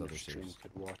hit those Imagine other your stream saves.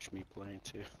 could watch me playing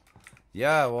too.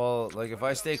 Yeah, well, like if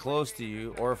I stay close to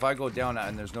you, or if I go down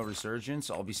and there's no resurgence,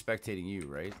 I'll be spectating you,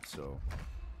 right? So,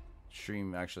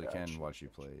 stream actually can watch you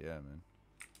play. Yeah, man.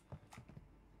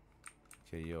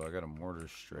 Okay, yo, I got a mortar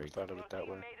strike. Thought of it that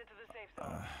way. Made it to the safe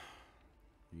zone.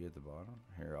 You at the bottom?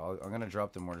 Here, I'm gonna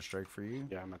drop the mortar strike for you.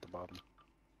 Yeah, I'm at the bottom.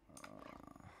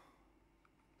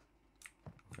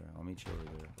 Okay, I'll meet you over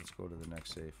there. Let's go to the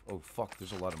next safe. Oh, fuck,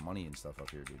 there's a lot of money and stuff up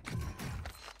here, dude.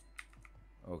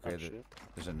 Okay, Oh, shit.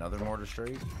 there's another mortar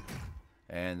strike.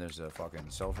 And there's a fucking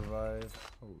self-revive.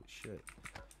 Holy shit.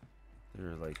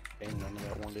 There are like... Ain't none of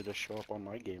that wanted to show up on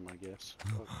my game, I guess.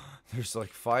 There's like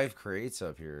 5 crates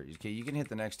up here. Okay, you can hit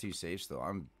the next 2 safes, though.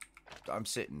 I'm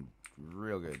sitting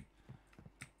real good.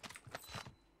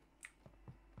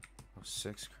 Oh,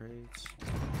 6 crates?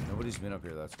 Nobody's been up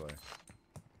here, that's why.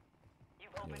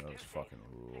 Yeah, that was fucking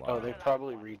loud. Oh, they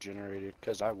probably regenerated,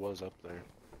 because I was up there.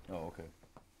 Oh, okay.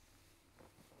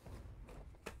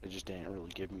 They just didn't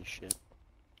really give me shit.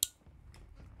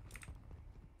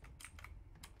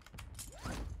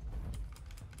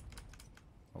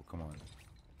 Oh, come on.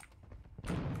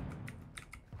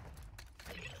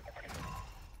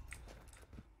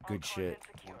 Good shit.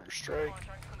 Mortar strike.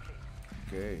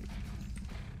 Okay.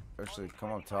 Actually,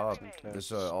 come up top.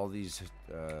 There's all these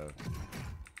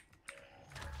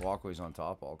walkways on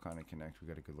top all kind of connect. We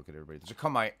got a good look at everybody. There's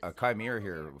a chimera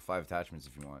here with 5 attachments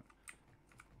if you want.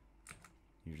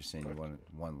 You were just saying you wanted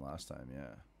one last time,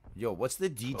 yeah. Yo, what's the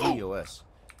DDoS?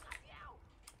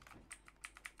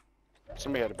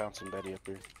 Somebody had a bouncing Betty up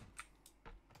here.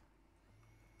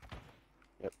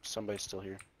 Yep, somebody's still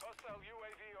here. Hostile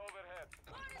UAV overhead.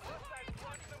 Hostile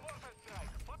flexible warfare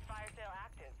strike. Fire sale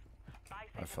active. Buy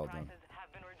I fell down. prices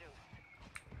have been reduced.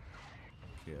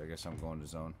 Okay, I guess I'm going to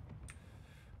zone.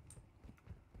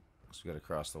 So we gotta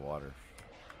cross the water.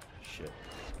 Shit.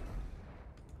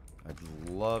 I'd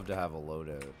love to have a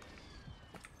loadout.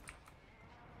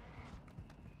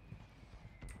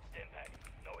 Impact.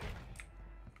 No way.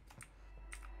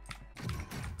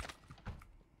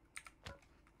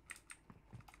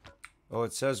 Oh,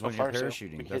 it says when Oh, you're fire sale.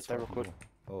 parachuting. We can That's hit that real fucking quick.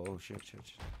 cool. Oh, shit.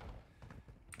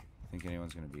 Think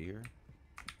anyone's gonna be here?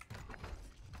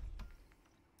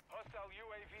 Hostile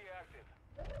UAV active.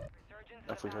 Resurgence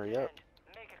If we about hurry to up.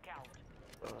 end. Make it count.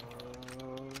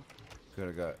 Uh, Good,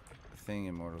 I got a thing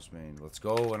in Mortal's Bane. Let's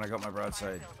go, and I got my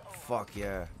broadside. Fuck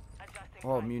yeah. Adjusting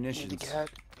Oh, sight. munitions.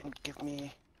 give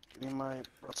me my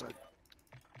broadside.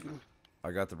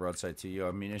 I got the broadside too.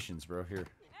 Yo, munitions, bro. Here. Ammo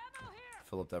here.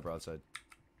 Fill up that broadside.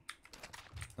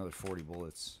 Another 40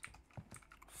 bullets.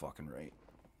 Fucking right.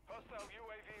 Hostile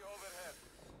UAV overhead.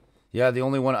 Yeah, the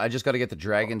only one. I just got to get the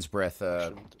Dragon's Breath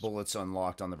bullets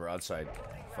unlocked on the broadside.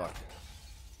 Fuck.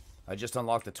 I just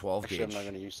unlocked the 12 Actually, gauge. I'm not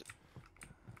gonna use it.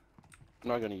 I'm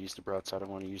not gonna use the broadside. I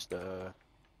want to use the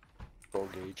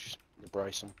 12 gauge, the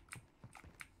Bryson.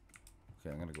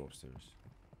 Okay, I'm gonna go upstairs.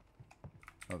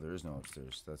 Oh, there is no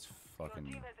upstairs. That's Your fucking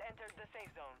team has entered the safe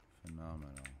zone.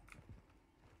 phenomenal.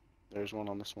 There's one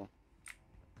on this one.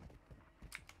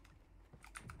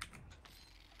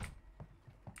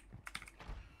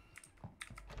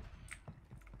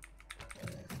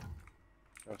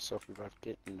 Got a self-revive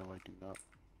kit? No, I do not.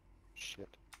 Shit.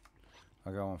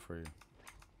 I got one for you.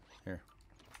 Here.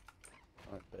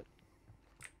 Alright, bet.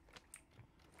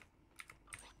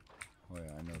 Oh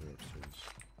yeah, I know they're upstairs.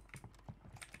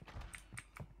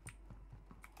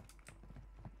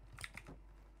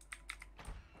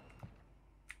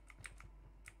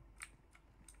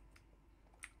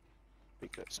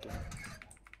 Big that down.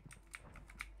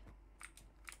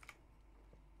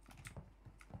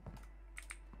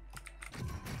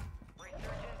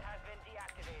 Resurgence has been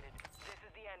deactivated. This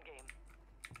is the end game.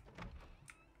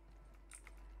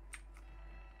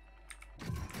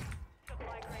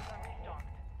 Supply crates are restocked.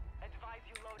 Advise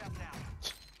you load up now.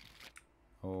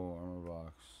 Oh, armor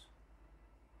box.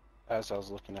 As I was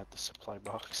looking at the supply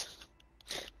box.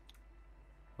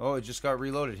 Oh, it just got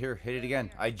reloaded. Here, hit it again.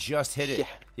 I just hit it. Yeah.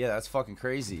 Yeah, that's fucking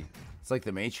crazy. It's like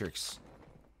the Matrix.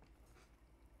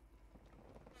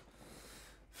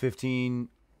 15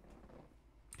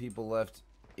 people left.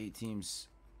 8 teams.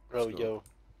 Bro, Let's go.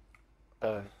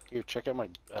 yo. Here, check out my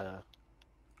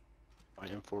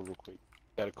M4 real quick.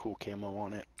 Got a cool camo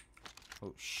on it.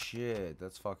 Oh shit,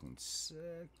 that's fucking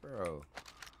sick, bro.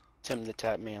 Tim the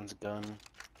Tap Man's gun,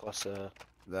 plus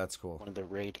That's cool. one of the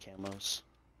raid camos.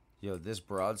 Yo, this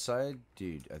broadside,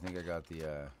 dude. I think I got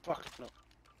the Fuck no.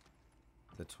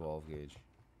 the 12 gauge.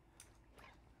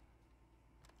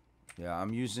 Yeah,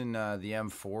 I'm using the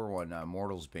M4 one,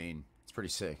 Mortal's Bane. It's pretty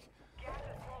sick. Gas is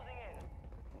closing in.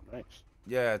 Oh, nice.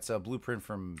 Yeah, it's a blueprint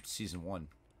from season 1.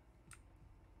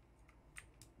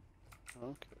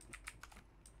 Okay.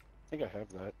 I think I have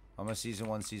that. I'm a season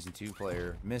 1, season 2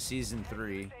 player. Missed season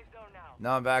 3. Safe zone now.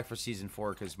 Now I'm back for season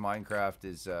 4 because Minecraft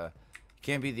is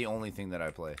can't be the only thing that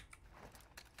I play.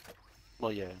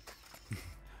 Well, yeah.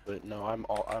 But no,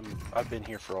 I've been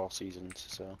here for all seasons,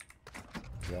 so.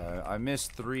 Yeah, I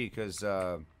missed 3 because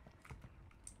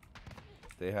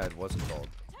they had what's it called?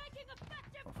 Taking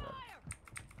effective Oh, fuck. fire.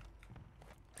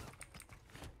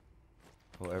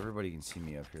 Well, everybody can see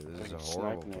me up here. This is a Fucking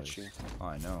horrible sniping at place. you. Oh,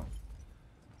 I know.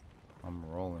 I'm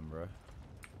rolling, bro.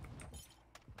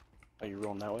 Are you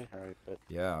rolling that way? Alright, but.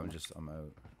 Yeah, I'm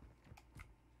out.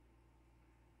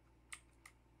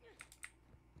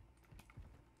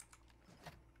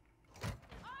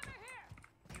 Armor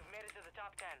here. You've made it to the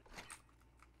top 10.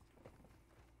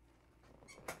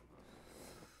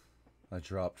 I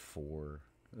dropped 4.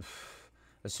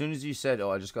 As soon as you said,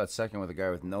 oh, I just got second with a guy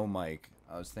with no mic,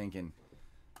 I was thinking,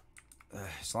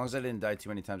 as long as I didn't die too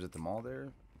many times at the mall there,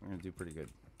 I'm going to do pretty good.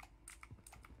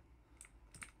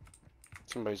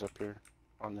 Somebody's up here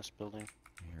on this building.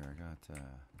 Here, I got,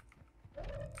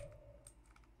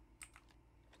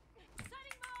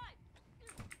 Setting mine.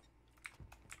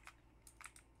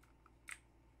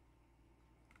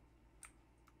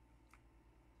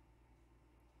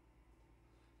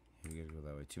 here, we gotta go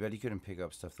that way. Too bad you couldn't pick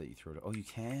up stuff that you throw. Oh, you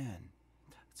can.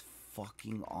 That's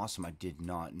fucking awesome. I did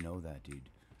not know that, dude.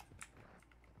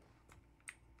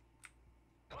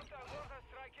 Hostile mortar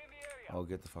strike in the area. Oh,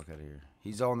 get the fuck out of here.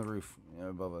 He's on the roof, yeah,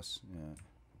 above us. Yeah.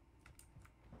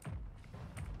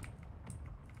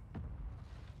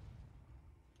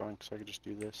 Fine, so I could just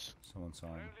do this. Someone saw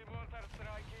him. Friendly mortar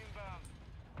strike inbound.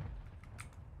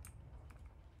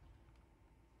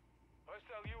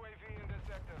 Hostile UAV in the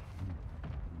sector.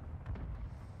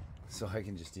 So I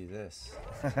can just do this.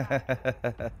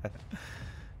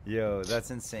 Yo,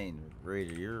 that's insane.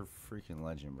 Raider, you're a freaking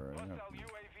legend, bro. Hostile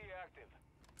UAV active.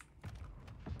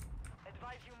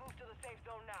 Advise you move to the safe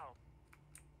zone now.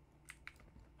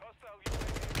 Hostile UAV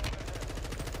overhead.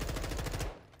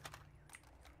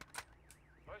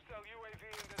 Hostile UAV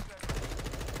in the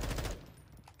sector.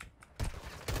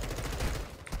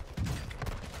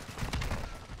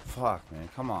 Fuck, man.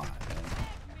 Come on, man.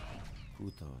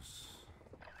 Putos.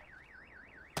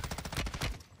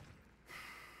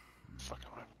 Fuck, I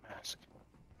don't have a mask.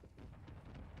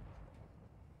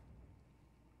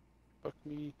 Fuck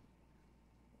me.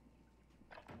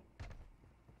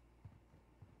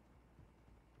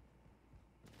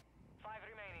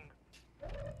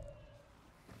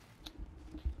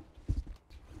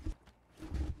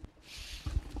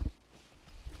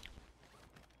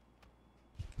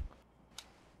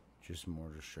 Just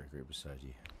mortar strike right beside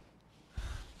you.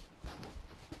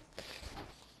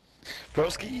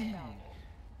 Broski!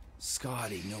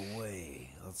 Scotty, no way.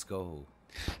 Let's go.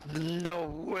 No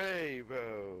way,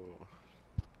 bro.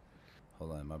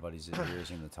 Hold on, my buddy's in here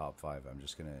is in the top 5. I'm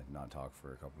just gonna not talk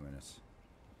for a couple minutes.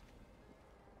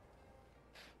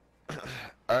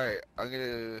 Alright, I'm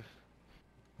gonna...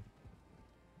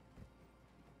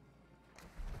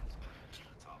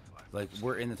 Like,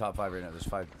 we're in the top 5 right now. There's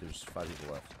five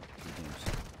people left. 2 teams.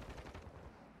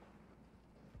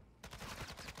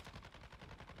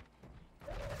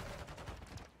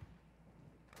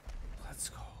 Let's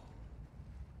go.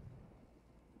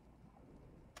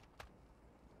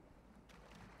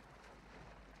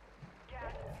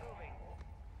 Gas is moving.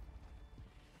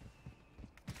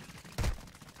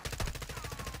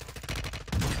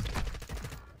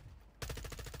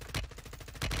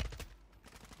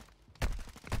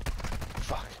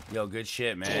 Fuck. Yo, good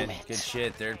shit, man. Good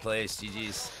shit. 3rd place.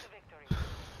 GG's.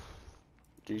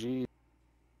 GG.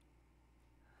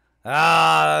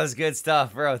 Ah, that was good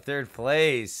stuff, bro. 3rd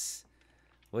place.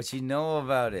 What you know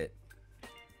about it?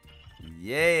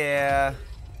 Yeah.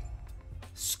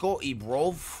 Scotty,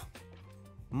 bruv.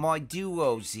 My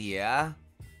duo's here.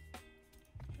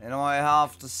 And I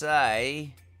have to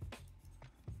say,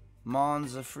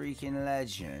 Mon's a freaking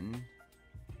legend.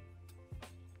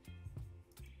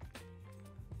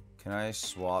 Can I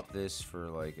swap this for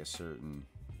like a certain...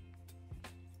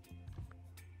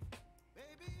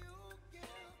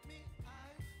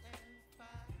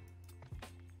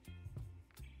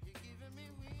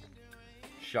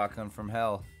 Shotgun from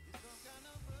hell.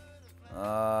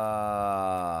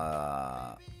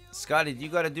 Scotty, do you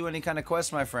got to do any kind of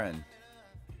quest, my friend?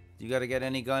 Do you got to get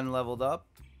any gun leveled up?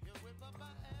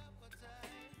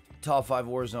 Top 5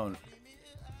 Warzone.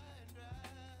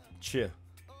 Chill.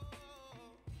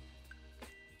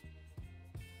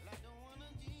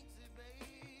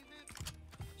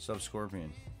 Sub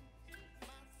Scorpion.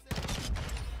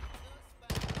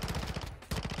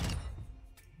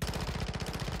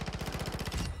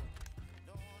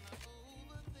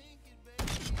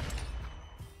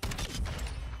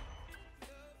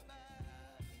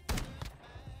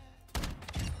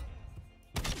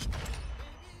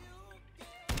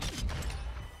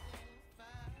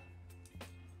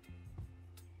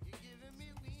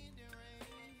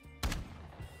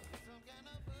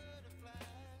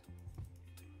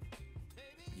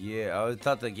 Yeah, I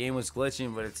thought the game was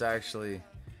glitching, but it's actually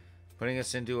putting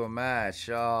us into a match.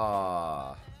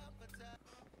 Ah,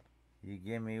 you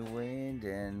give me wind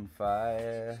and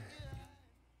fire.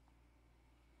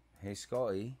 Hey,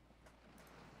 Scotty.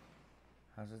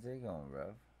 How's the day going,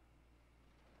 bruv?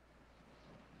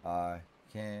 I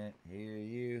can't hear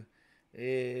you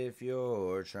if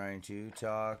you're trying to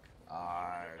talk.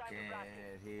 I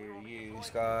can't hear you,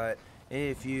 Scott,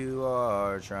 if you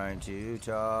are trying to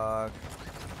talk.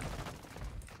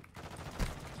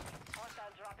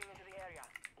 Hostiles dropping into the area.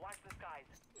 Watch the skies.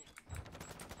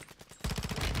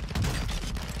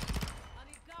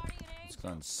 This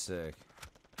gun's sick.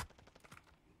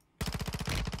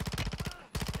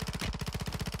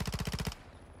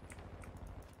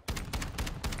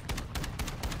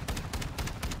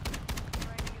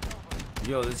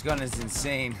 Yo, this gun is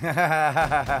insane.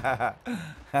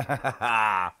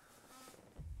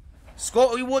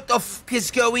 Scotty, what the fuck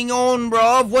is going on,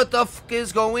 bruv? What the fuck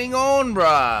is going on,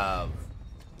 bruv?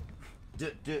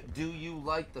 Do you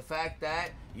like the fact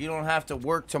that you don't have to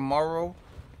work tomorrow?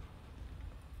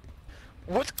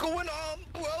 What's going on,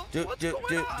 bro? Do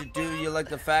you like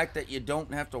the fact that you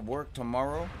don't have to work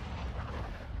tomorrow?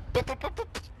 Do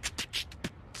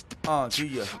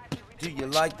you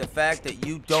like the fact that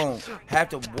you don't have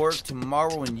to work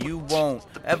tomorrow and you won't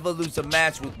ever lose a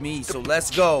match with me? So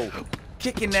let's go.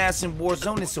 Kicking ass in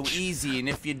Warzone is so easy, and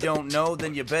if you don't know,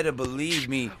 then you better believe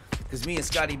me. Cause me and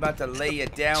Scotty about to lay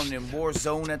it down in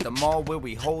Warzone at the mall where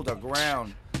we hold our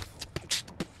ground.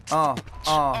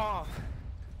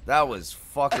 That was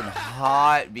fucking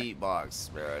hot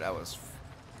beatbox, bro. That was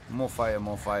more fire,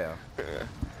 more fire.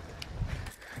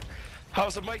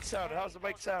 How's the mic sounding? How's the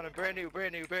mic sounding? Brand new.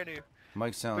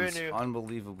 Mic sounds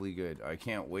unbelievably good. I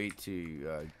can't wait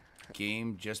to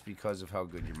game just because of how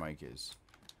good your mic is.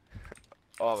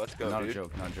 Oh, let's go, Not dude. a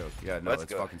joke, not a joke. Yeah, no, Let's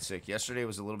it's go. fucking sick. Yesterday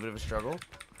was a little bit of a struggle.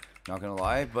 Not gonna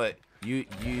lie, but you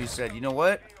said, you know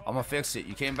what? I'm gonna fix it.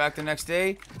 You came back the next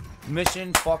day.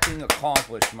 Mission fucking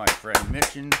accomplished, my friend.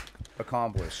 Mission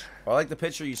accomplished. I like the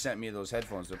picture you sent me of those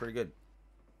headphones. They're pretty good.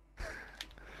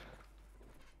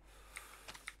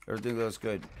 Everything looks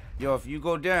good. Yo, if you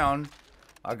go down,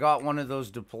 I got one of those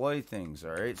deploy things,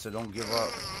 alright? So don't give up.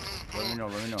 Let me know,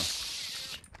 let me know.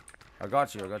 I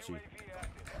got you, I got you.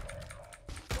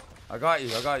 I got you,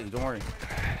 don't worry.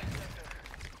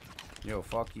 Yo,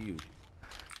 fuck you.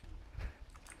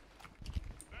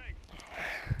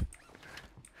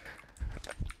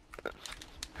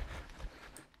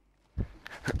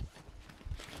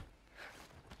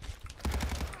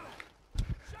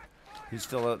 He's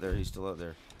still out there, he's still out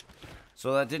there.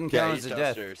 So that didn't count as a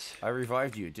death. I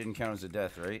revived you. It didn't count as a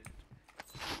death, right?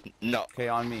 No. Okay,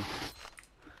 on me.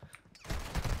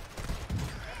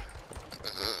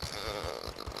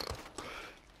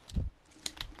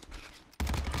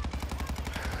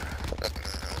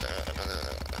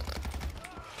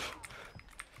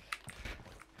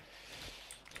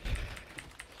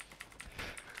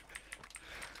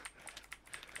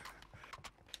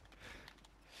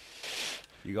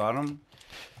 You got him?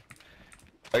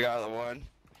 I got the one.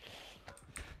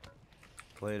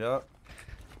 Play it up.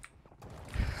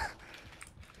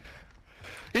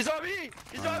 He's on me!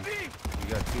 He's on me!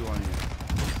 You got 2 on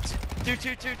you.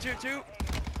 Two.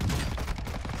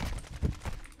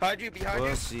 Behind you, behind you.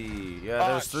 Pussy. Yeah,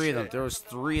 there's 3 of them. There was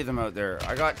 3 of them out there.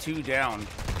 I got 2 down.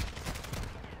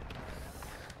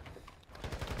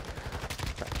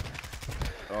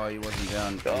 Oh, he wasn't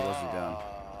down. He wasn't down.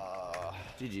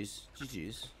 GG's.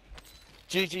 GG's.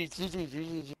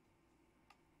 GG.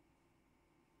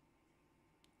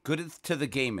 Goodeth to the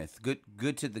gameth.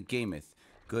 Good to the gameth.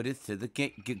 Goodeth to the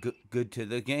game. Good to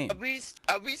the game. At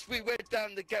least we went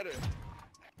down together.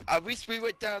 At least we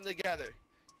went down together.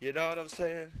 You know what I'm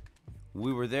saying?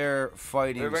 We were there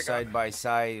fighting side by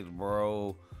side,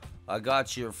 bro. I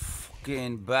got your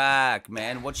fucking back,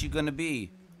 man. What you gonna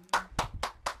be?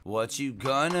 What you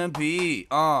gonna be?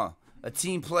 A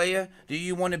team player? Do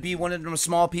you want to be one of them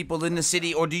small people in the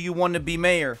city, or do you want to be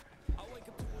mayor?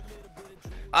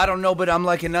 I don't know, but I'm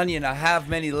like an onion. I have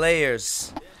many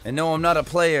layers. And no, I'm not a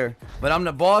player, but I'm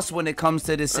the boss when it comes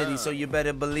to the city, so you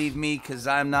better believe me, cause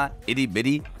I'm not itty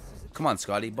bitty. Come on,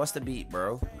 Scotty, bust a beat,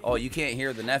 bro. Oh, you can't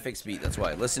hear the Netflix beat, that's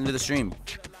why. Listen to the stream.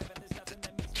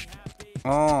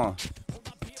 Oh.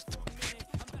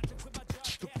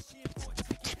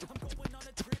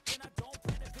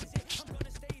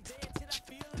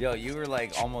 Yo, you were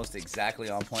like almost exactly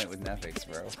on point with Netflix,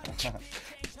 bro.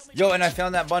 Yo, and I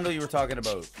found that bundle you were talking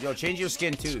about. Yo, change your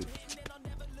skin too.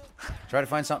 Try to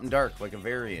find something dark, like a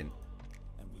variant.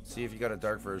 See if you got a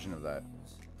dark version of that.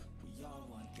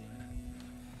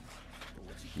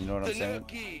 You know what I'm saying?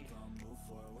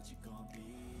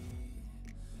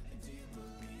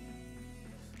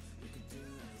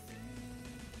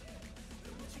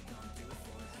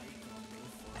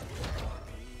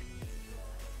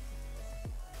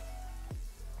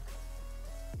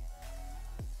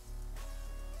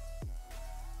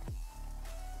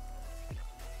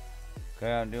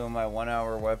 Okay, I'm doing my 1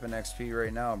 hour weapon XP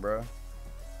right now, bro.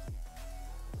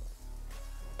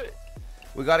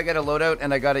 We gotta get a loadout,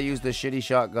 and I gotta use the shitty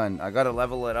shotgun. I gotta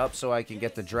level it up so I can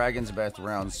get the Dragon's Breath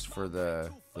rounds for the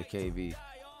KV.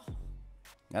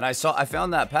 And I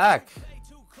found that pack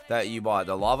that you bought,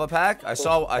 the lava pack. I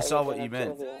saw what you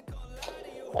meant.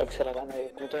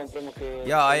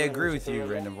 Yeah, I agree with you,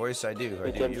 Random Voice. I do.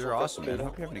 You're awesome, man. I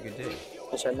hope you're having a good day.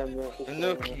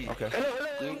 Okay.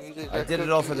 I did it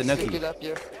all for the nookie.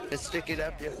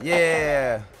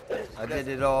 Yeah. I did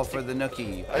it all for the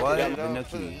nookie. What? The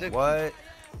nookie. What?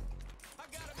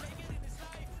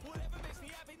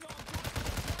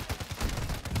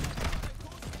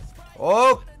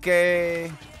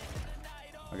 Okay.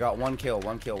 I got 1 kill.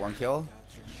 1 kill. 1 kill.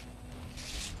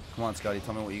 Come on, Scotty.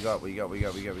 Tell me what you got. We got 1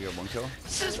 kill.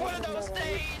 This is one of those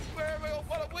days where I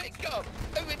want to wake up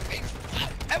and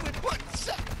with one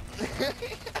suck.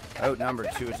 Outnumbered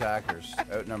 2 attackers.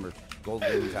 Outnumbered gold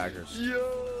green attackers. Yo.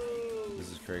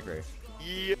 This is cray.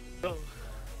 Yo.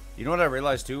 You know what I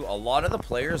realized too? A lot of the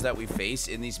players that we face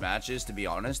in these matches, to be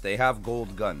honest, they have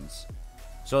gold guns.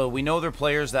 So we know they're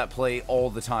players that play all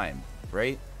the time,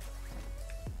 right?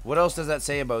 What else does that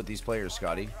say about these players,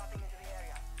 Scotty?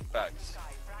 Facts.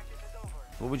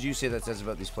 What would you say that says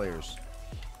about these players?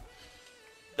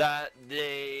 That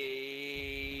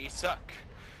they suck.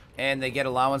 And they get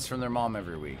allowance from their mom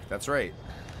every week. That's right.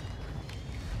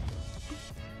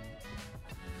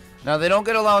 Now, they don't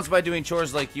get allowance by doing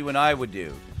chores like you and I would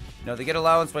do. No, they get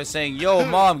allowance by saying, "Yo,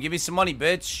 mom, give me some money,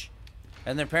 bitch,"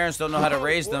 and their parents don't know how to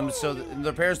raise them. So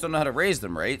their parents don't know how to raise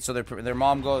them, right? So their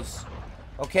mom goes,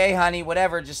 "Okay, honey,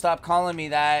 whatever. Just stop calling me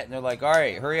that." And they're like, "All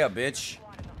right, hurry up, bitch."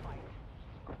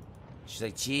 She's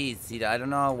like, "Geez, see, I don't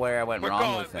know where I went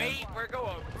wrong with him." We're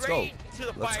going Let's go. to the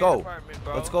Let's fire go. department,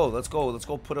 bro. Let's go. Let's go. Let's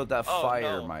go put out that Oh,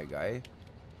 fire, no. my guy.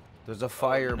 There's a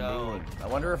fire no. brewing. I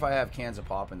wonder if I have cans of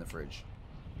pop in the fridge.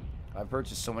 I've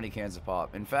purchased so many cans of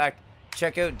pop. In fact,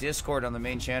 check out Discord on the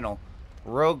main channel.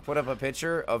 Rogue put up a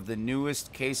picture of the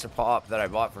newest case of pop that I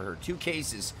bought for her. 2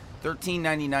 cases,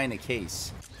 $13.99 a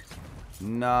case.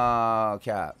 Nah,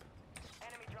 cap.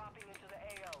 Enemy dropping into the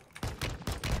AO.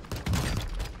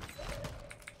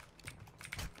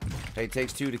 Hey, it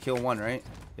takes 2 to kill 1, right?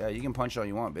 Yeah, you can punch all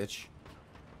you want, bitch.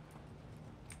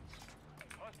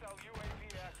 Hostile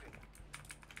UAV active.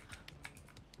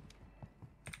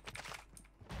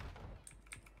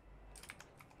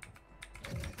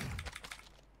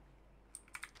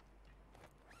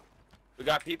 We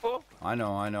got people? I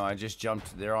know. I just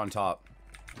jumped. They're on top.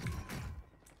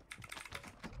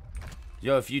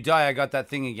 Yo, if you die, I got that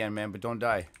thing again, man, but don't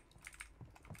die.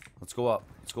 Let's go up.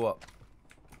 Let's go up.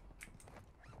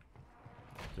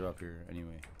 They're up here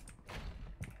anyway.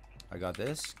 I got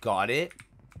this. Got it.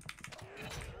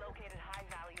 Located high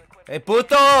value equipment. Hey,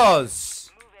 putos!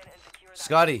 Move in and secure that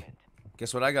Scotty, equipment.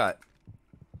 guess what I got?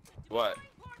 What?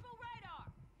 Portable radar.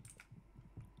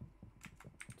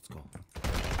 Let's go.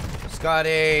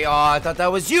 Scotty! Oh, I thought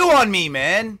that was you on me,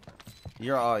 man!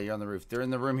 You're on the roof. They're in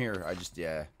the room here.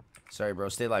 Yeah. Sorry, bro.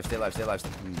 Stay alive, stay alive, stay alive.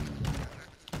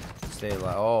 Stay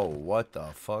alive. Oh, what the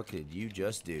fuck did you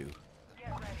just do?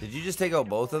 Did you just take out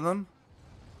both of them?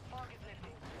 Fog is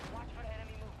lifting. Watch for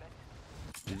enemy movement.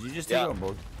 Did you just take out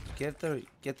both? Get the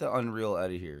Unreal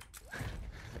out of here.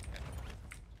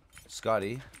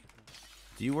 Scotty,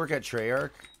 do you work at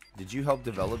Treyarch? Did you help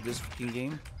develop this fucking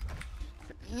game?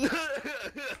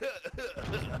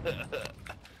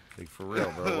 Like, for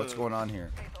real, bro. What's going on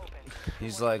here?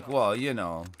 He's like, well, you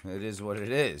know, it is what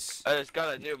it is. I just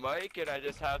got a new mic and I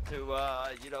just have to,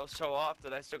 you know, show off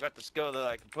that I still got the skill that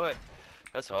I can put.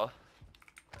 That's all.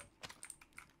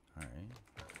 Alright.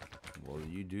 Well,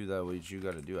 you do that what you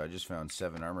gotta do. I just found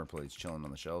 7 armor plates chilling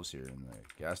on the shelves here in the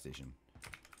gas station.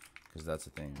 Because that's a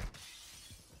thing.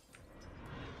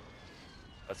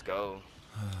 Let's go.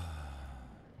 Hostile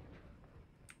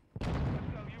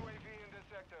UAV in this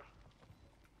sector.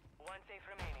 One safe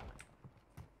remaining.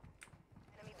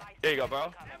 Enemy buy There you go, station bro.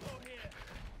 incoming. We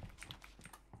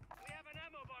have an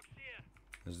ammo box here.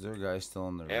 Is there a guy still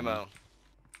in the room? Ammo.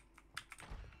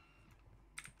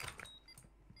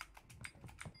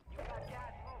 You got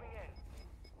gas moving in.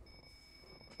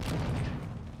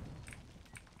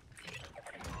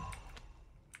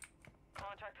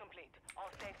 Contract complete. All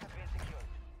safes have been secured.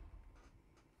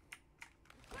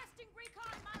 Requesting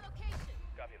recon my location.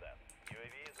 Copy that.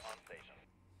 UAV is on station.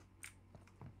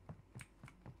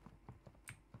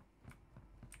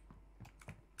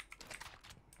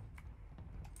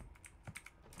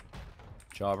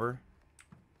 Jobber?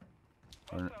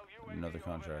 Or Hostile UAV another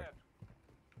contract. overhead.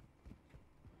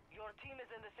 Your team is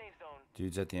in the safe zone.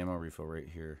 Dude's at the ammo refill right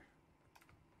here.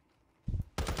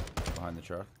 Behind the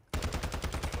truck.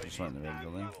 Just went in the red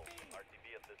building.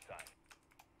 RTV at this time.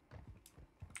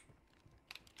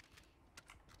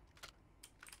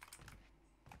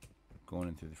 Going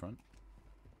in through the front.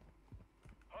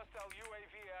 Hostile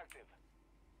UAV active.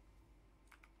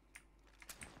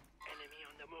 Enemy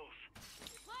on the move.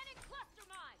 Planting cluster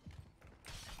mine.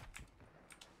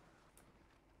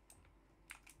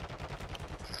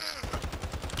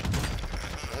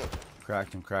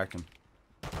 Cracked him, cracked him.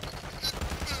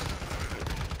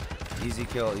 Easy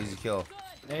kill, easy kill.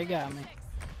 They got me.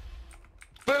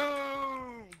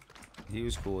 Boom! He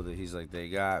was cool with it. He's like, they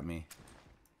got me.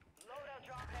 Loadout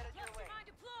drop headed your way. Cluster mine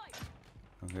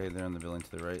deployed. Okay, they're in the building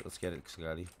to the right. Let's get it,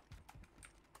 Scotty.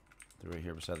 They're right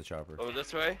here beside the chopper. Over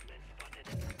this way.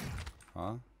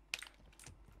 Huh?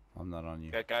 I'm not on you.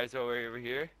 Got guys over here.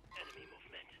 Enemy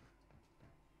movement.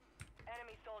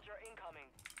 Enemy soldier incoming.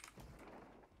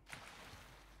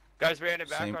 Guys ran it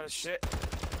back Same- on his shit.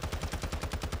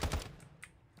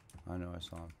 I know, I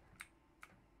saw him.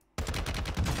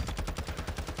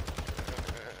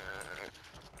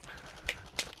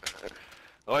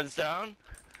 One's down.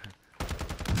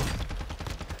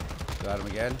 Got him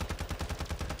again.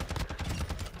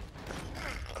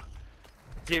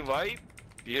 Team wipe.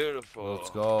 Beautiful. Let's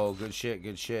go. Good shit,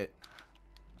 good shit.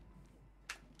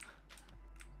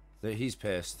 He's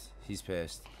pissed. He's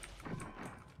pissed.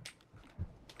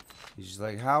 He's just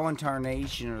like, how in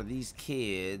tarnation are these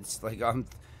kids? Like, I'm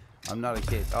not a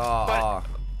kid. Oh,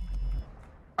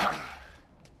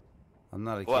 I'm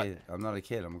not a What? kid. I'm not a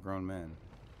kid. I'm a grown man.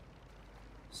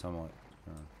 Somewhat.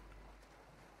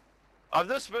 I'm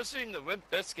just missing the Limp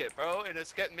Biscuit, bro, and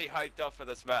it's getting me hyped up for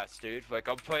this match, dude. Like,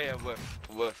 I'm playing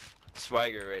with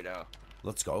Swagger right now.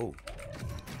 Let's go.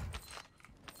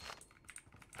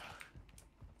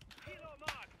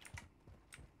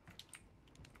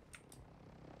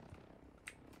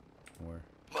 Where?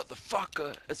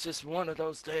 Motherfucker, it's just one of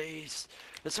those days.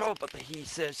 It's all about the he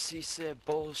said, she said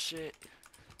bullshit.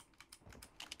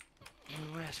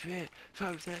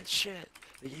 Fuck that shit.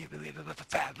 You believe it with a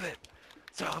fat lip.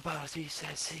 It's all about he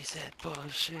said, she said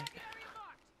bullshit.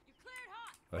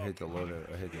 I hit the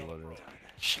loadout. I hit the loadout.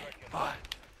 Shit, boy.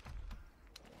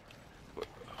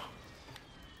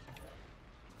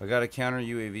 I got a counter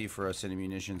UAV for us in a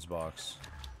munitions box.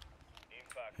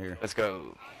 Here. Let's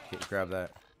go. Okay, grab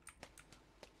that.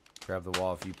 Grab the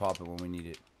wall if you pop it when we need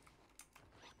it.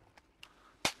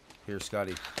 Here,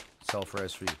 Scotty.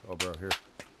 Self-res for you. Oh, bro, here.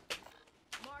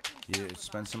 Yeah,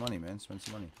 spend some money, man. Spend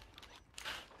some money.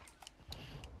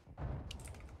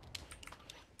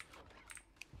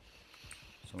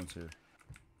 Someone's here.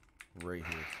 Right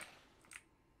here.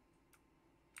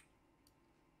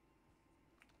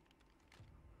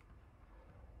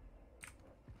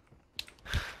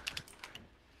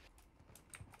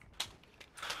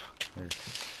 Here.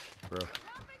 Bro.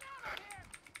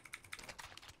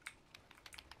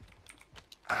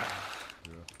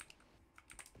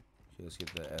 Okay, let's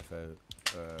get the F out.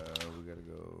 We gotta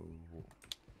go.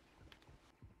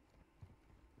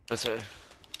 That's it.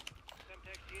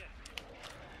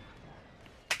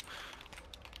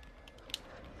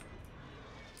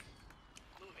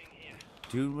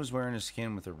 Dude was wearing a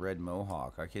skin with a red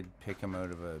mohawk. I could pick him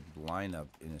out of a lineup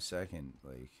in a second.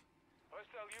 Like.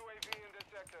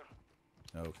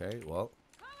 Okay, well.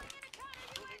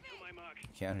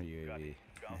 Counter UAV.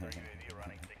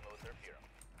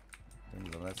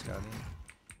 Think about that, Scotty.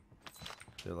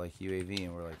 They're like UAV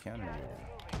and we're like counter UAV.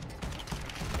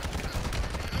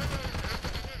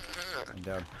 I'm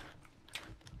down.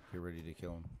 Get ready to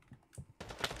kill him.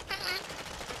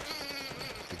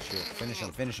 Good shit. Finish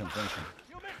him, finish him, finish him.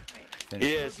 Finish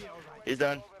He him. is. He's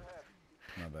done.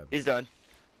 Not bad. He's done.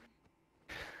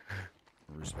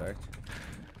 Respect.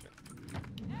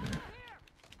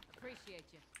 Appreciate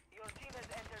you. Your team has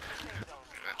entered the safe zone.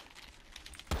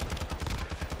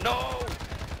 No!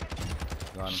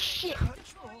 Got him. Shit.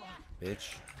 Bitch.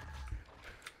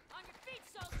 On your feet,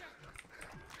 soldier.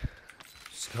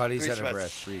 Scotty's out of Respect.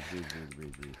 breath. Breathe, breathe, breathe,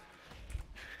 breathe, breathe.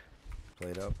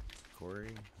 Play it up.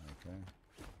 Corey. Okay.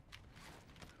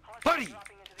 Buddy!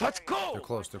 Let's go! They're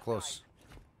close, they're close.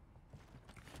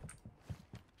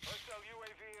 Hostile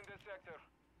UAV in this sector.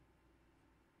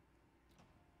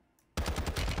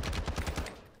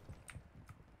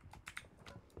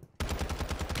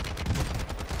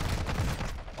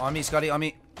 On me, Scotty, on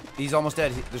me. He's almost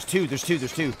dead. There's two, there's two,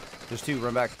 there's two. There's two,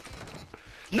 run back.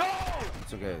 No!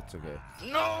 It's okay, it's okay.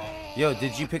 No! Yo,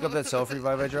 did you pick up that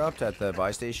self-revive I dropped at the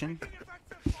buy station?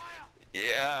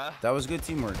 Yeah. That was good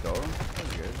teamwork, though. That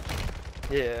was good.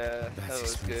 Yeah, That's that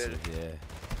was good. expensive,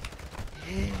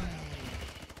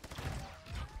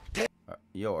 yeah.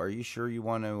 Yo, are you sure you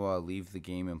want to leave the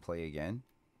game and play again?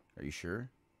 Are you sure?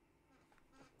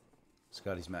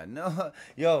 Scotty's mad. No.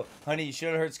 Yo, honey, you should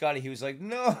have heard Scotty. He was like,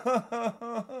 no.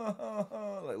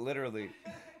 Like, literally.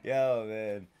 Yo,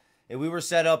 man. And we were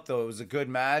set up, though. It was a good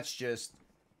match. Just...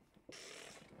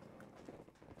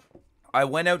 I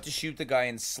went out to shoot the guy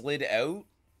and slid out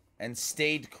and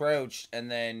stayed crouched,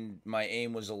 and then my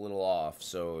aim was a little off,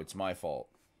 so it's my fault.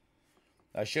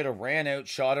 I should have ran out,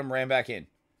 shot him, ran back in.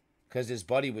 Because his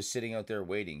buddy was sitting out there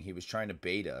waiting. He was trying to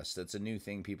bait us. That's a new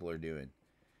thing people are doing.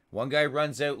 One guy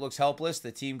runs out, looks helpless.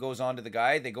 The team goes on to the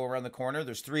guy. They go around the corner.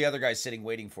 There's 3 other guys sitting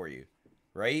waiting for you.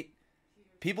 Right?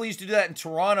 People used to do that in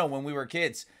Toronto when we were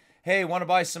kids. Hey, want to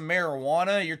buy some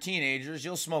marijuana? You're teenagers.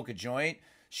 You'll smoke a joint.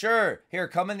 Sure. Here,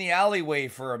 come in the alleyway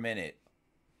for a minute.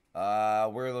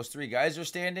 Where those 3 guys are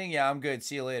standing? Yeah, I'm good.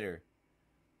 See you later.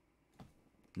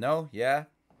 No? Yeah?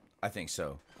 I think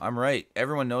so. I'm right.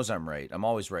 Everyone knows I'm right. I'm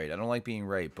always right. I don't like being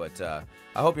right, but I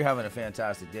hope you're having a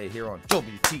fantastic day here on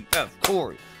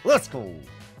WTFCORY. Let's go.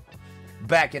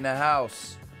 Back in the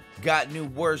house. Got new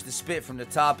words to spit from the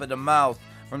top of the mouth.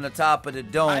 From the top of the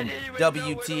dome,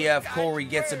 WTF Corey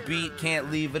gets a beat, can't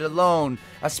leave it alone.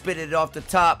 I spit it off the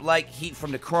top like heat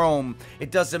from the chrome.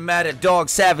 It doesn't matter, dog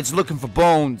savage looking for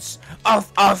bones.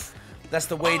 Off, off. That's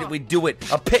the way that we do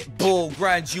it. A pit bull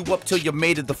grinds you up till you're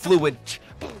made of the fluid.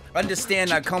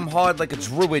 Understand I come hard like a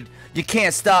druid. You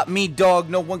can't stop me, dog.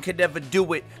 No one could ever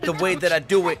do it the way that I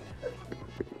do it.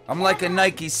 I'm like a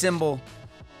Nike symbol.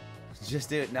 Just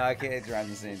do it. No, I can't rhyme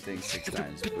the same thing 6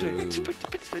 times. Boo. Did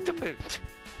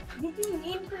you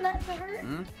mean for that to hurt?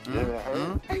 Yeah,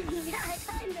 I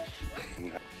kind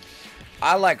of.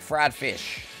 I like fried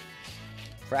fish.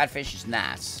 Fried fish is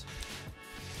nice.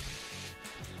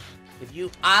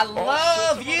 I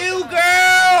love you,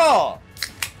 girl!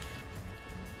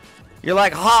 You're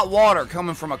like hot water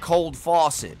coming from a cold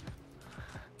faucet.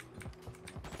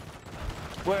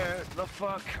 Where the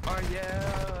fuck are you?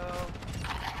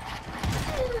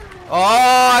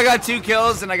 Oh, I got 2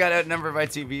 kills and I got outnumbered by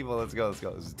 2 people. Let's go, let's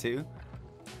go. Is it 2?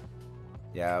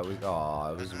 Yeah, it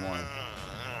was 1.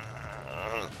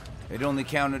 It only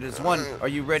counted as 1. Are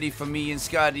you ready for me and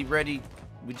Scotty? Ready?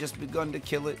 We just begun to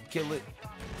kill it, kill it.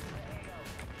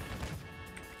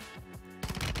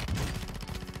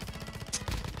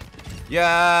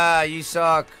 Yeah, you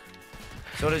suck.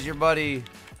 So does your buddy.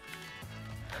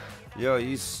 Yo,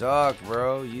 you suck,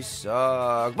 bro. You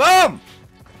suck. Boom!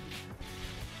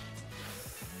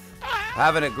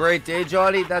 Having a great day,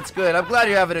 Johnny? That's good. I'm glad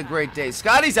you're having a great day.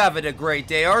 Scotty's having a great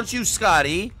day, aren't you,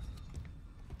 Scotty?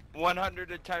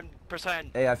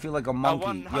 110%. Hey, I feel like a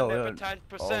monkey. 110%.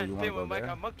 Yo, you wanna go like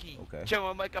there? a monkey. Okay.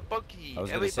 Chillin' like a monkey. I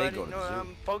was gonna say Everybody go to know the zoo.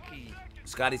 I'm funky.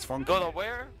 Scotty's funky. Go to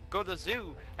where? Go to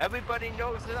zoo. Everybody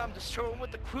knows that I'm just chilling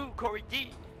with the crew, Corey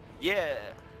D. Yeah.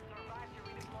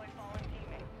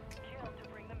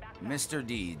 Mr.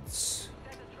 Deeds.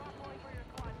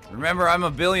 Remember, I'm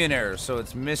a billionaire, so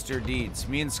it's Mr. Deeds.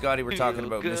 Me and Scotty were talking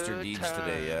about Mr. Deeds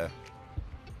today, yeah.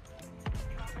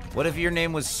 What if your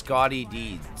name was Scotty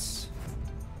Deeds?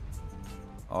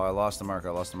 Oh, I lost the mark. I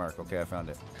lost the mark. Okay, I found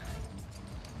it.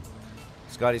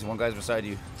 Scotty's one guy's beside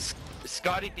you.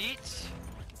 Scotty Deeds?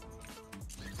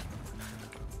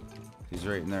 He's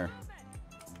right in there.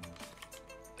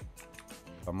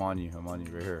 I'm on you. I'm on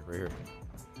you. Right here. Right here.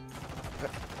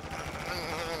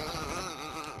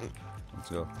 Let's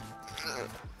go.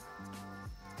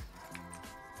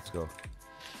 Let's go.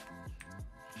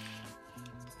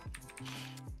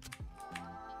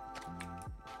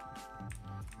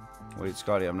 Wait,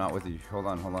 Scotty, I'm not with you. Hold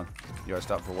on, hold on. You gotta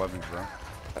stop for weapons, bro.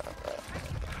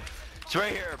 It's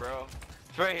right here, bro.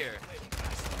 It's right here.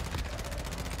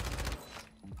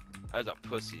 That's a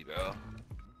pussy, bro.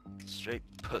 Straight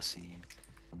pussy.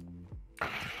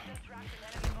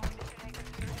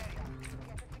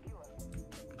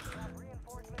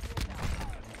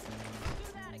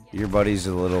 Your buddy's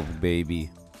a little baby.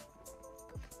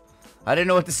 I didn't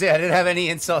know what to say. I didn't have any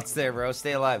insults there, bro.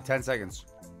 Stay alive. 10 seconds.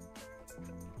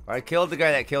 I killed the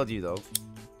guy that killed you, though.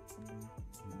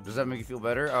 Does that make you feel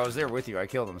better? I was there with you. I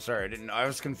killed him. Sorry, I didn't. I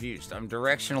was confused. I'm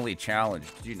directionally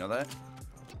challenged. Did you know that?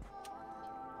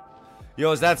 Yo,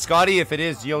 is that Scotty? If it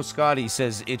is, yo, Scotty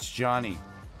says it's Johnny.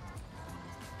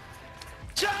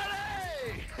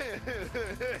 Johnny!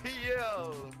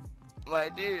 Yo, my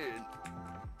dude.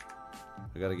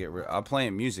 I gotta get rid. I'm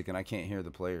playing music and I can't hear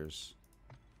the players.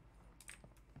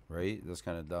 Right? That's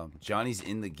kind of dumb. Johnny's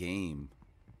in the game.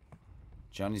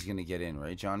 Johnny's gonna get in,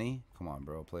 right, Johnny? Come on,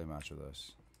 bro. Play a match with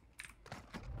us.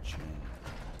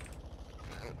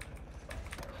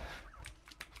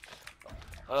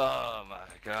 Oh my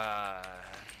god.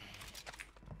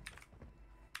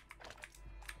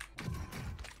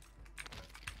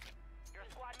 Your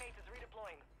squad mate is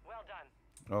redeploying. Well done.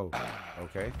 Oh,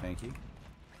 okay. Thank you.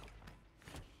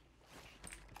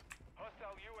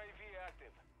 Hostile UAV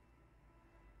active.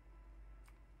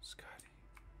 Scotty.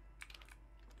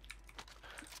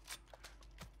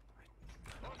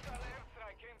 Hostile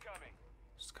airstrike incoming.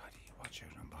 Scotty, watch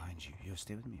out. I'm behind you. Yo,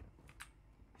 stay with me.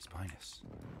 He's behind us.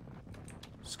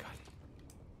 Scotty.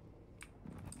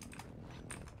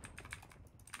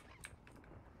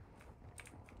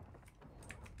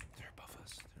 They're above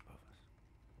us. They're above us.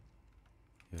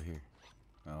 Yo, here.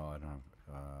 Oh, I don't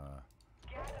have...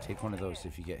 take one of those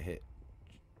if you get hit.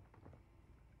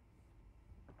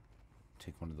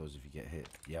 Take one of those if you get hit.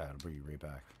 Yeah, it'll bring you right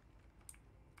back.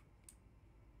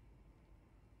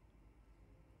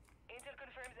 Intel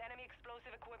confirms enemy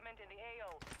explosive equipment in the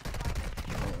AO.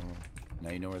 Now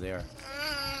you know where they are.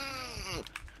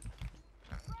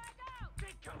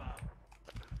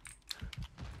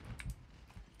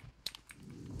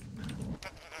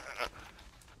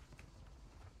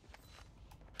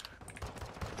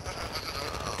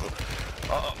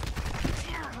 Uh-oh.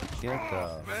 Get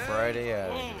the Friday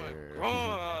out of here.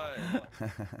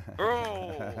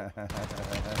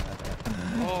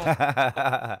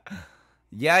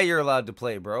 Yeah, you're allowed to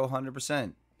play, bro.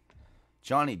 100%.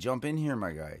 Johnny, jump in here,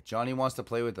 my guy. Johnny wants to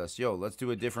play with us. Yo, let's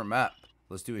do a different map.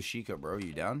 Let's do a Sheikah, bro.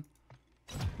 You down?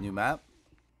 New map?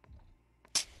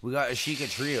 We got a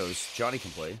Sheikah trios. Johnny can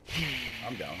play.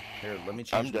 I'm down. Here, let me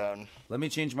change. I'm down. Let me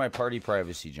change my party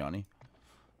privacy, Johnny.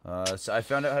 So I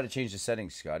found out how to change the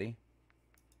settings, Scotty.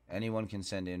 Anyone can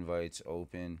send invites,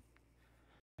 open.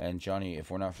 And Johnny,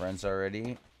 if we're not friends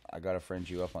already, I gotta friend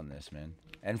you up on this, man.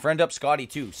 And friend up Scotty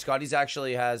too. Scotty's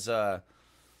actually has oh,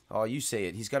 you say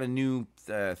it. He's got a new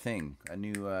thing, a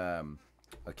new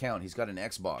account. He's got an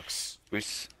Xbox.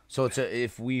 So it's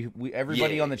if we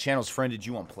everybody on the channel's friended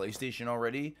you on PlayStation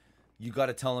already, you got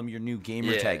to tell them your new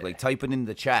gamer tag. Like type it in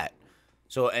the chat.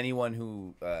 So anyone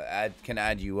who can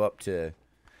add you up to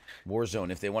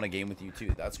Warzone if they want to game with you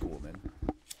too. That's cool, man.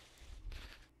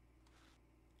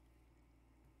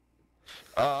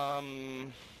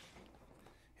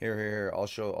 Here. I'll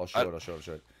show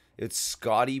it. It's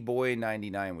Scotty Boy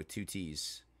 99 with 2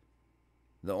 T's.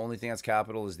 The only thing that's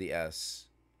capital is the S.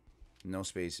 No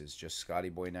spaces, just Scotty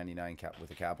Boy 99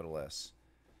 with a capital S.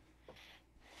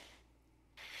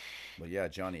 But yeah,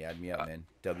 Johnny, add me up, man.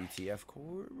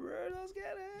 WTFCORY, let's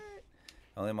get it.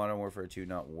 Only Modern Warfare 2,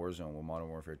 not Warzone. Will Modern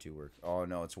Warfare 2 work? Oh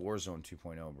no, it's Warzone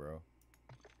 2.0, bro.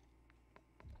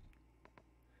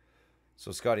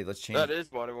 So Scotty, let's change. That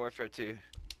is Modern Warfare 2.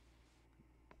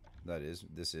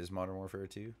 This is Modern Warfare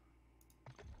 2?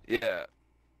 Yeah.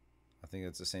 I think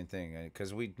it's the same thing,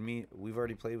 because we've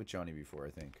already played with Johnny before,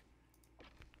 I think.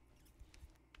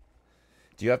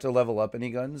 Do you have to level up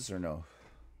any guns or no?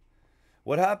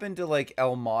 What happened to like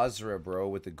El Mazra, bro,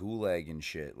 with the gulag and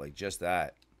shit? Like just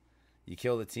that. You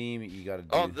kill the team, you gotta do.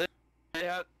 Oh,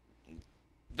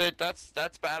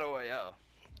 that's Battle Royale.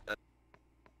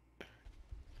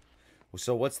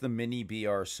 So what's the mini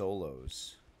BR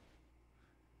solos?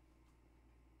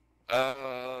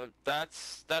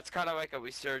 That's kind of like a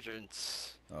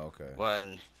resurgence. Okay.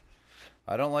 When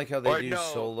I don't like how they do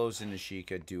solos in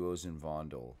Ashika, duos in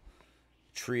Vondel.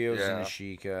 Trios in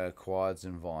Ashika, quads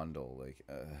in Vondel. Like,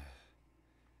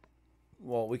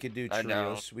 well, we could do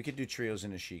trios. We could do trios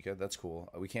in Ashika. That's cool.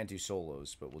 We can't do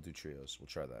solos, but we'll do trios. We'll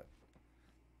try that.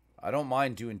 I don't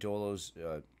mind doing duos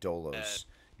in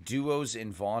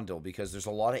Vondel because there's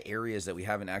a lot of areas that we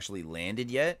haven't actually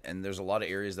landed yet, and there's a lot of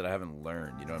areas that I haven't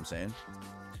learned. You know what I'm saying?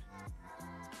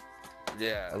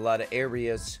 Yeah. A lot of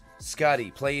areas. Scotty,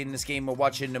 playing this game or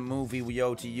watching the movie,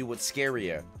 yo, to you, what's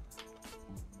scarier?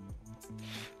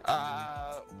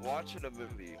 Watching a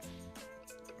movie.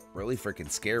 Really freaking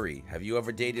scary. Have you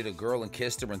ever dated a girl and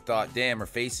kissed her and thought, damn, her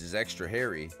face is extra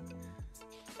hairy?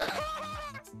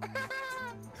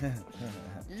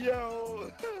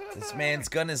 Yo. This man's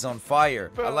gun is on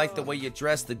fire. I like the way you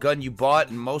dress, the gun you bought,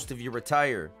 and most of you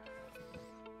retire.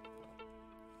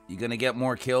 You gonna get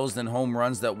more kills than home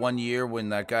runs that one year when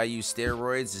that guy used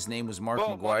steroids? His name was Mark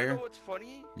McGuire. You know what's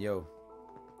funny? Yo.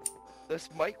 This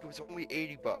mic was only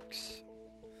 $80.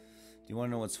 Do you want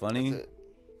to know what's funny?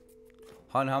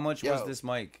 Hun, how much was this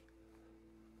mic?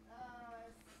 Less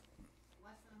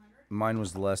than 100? Mine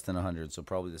was less than 100, so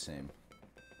probably the same.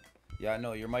 Yeah,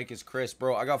 no, your mic is crisp.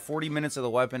 Bro, I got 40 minutes of the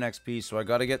weapon XP, so I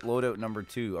got to get loadout number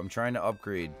 2. I'm trying to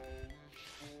upgrade.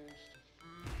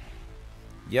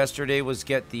 Yesterday was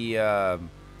get the, I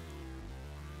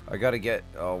got to get,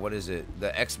 oh, what is it?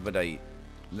 The Expedite.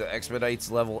 The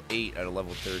Expedite's level 8 out of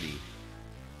level 30.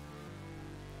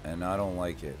 And I don't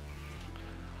like it.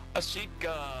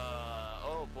 Ashika,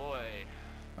 oh boy.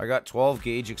 I got 12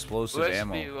 gauge explosive Wish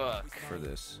ammo me luck. for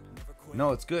this.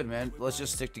 No, it's good, man. Let's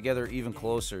just stick together even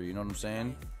closer. You know what I'm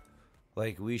saying?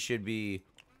 Like we should be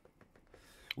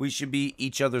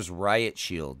each other's riot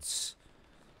shields.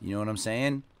 You know what I'm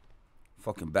saying?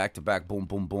 Fucking back to back, boom,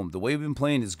 boom, boom. The way we've been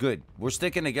playing is good. We're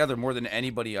sticking together more than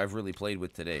anybody I've really played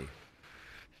with today.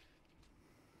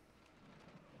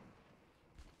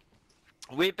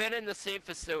 We've been in the same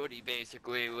facility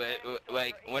basically.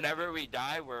 Like whenever we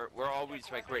die, we're always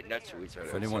like right next to each other.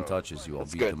 If anyone touches you, I'll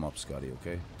beat them up, Scotty.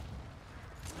 Okay?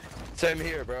 Same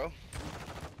here, bro.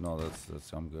 No,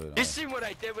 that's I'm good. You see what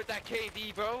I did with that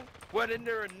KV, bro? Went in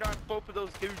there and knocked both of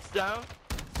those dudes down.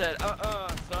 Said,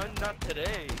 son, not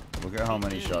today. Look at how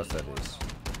many shots that is.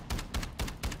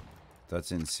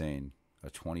 That's insane. A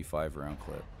 25 round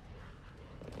clip.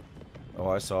 Oh,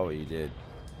 I saw what you did.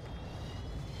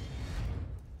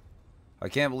 I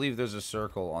can't believe there's a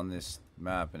circle on this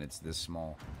map and it's this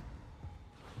small.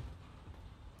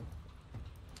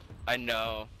 I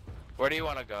know. Where do you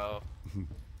want to go?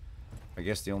 I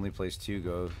guess the only place to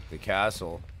go, the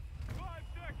castle.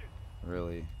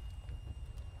 Really.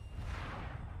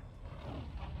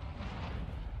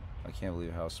 I can't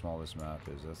believe how small this map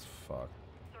is. That's fucked.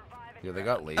 Yeah, they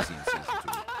got lazy in Season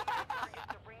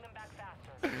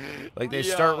 2. Like, they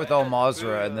start with Al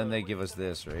Mazrah and then they give us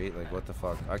this, right? Like, what the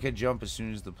fuck? I could jump as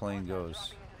soon as the plane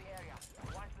goes.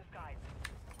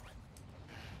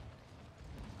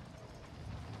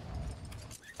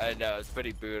 I know, it's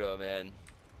pretty brutal, man.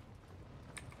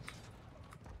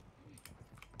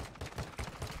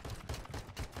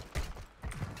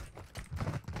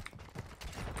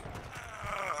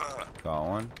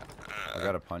 I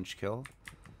got a punch kill.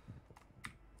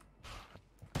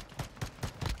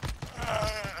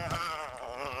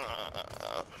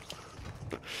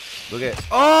 Look at.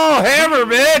 Oh, hammer,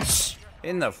 bitch!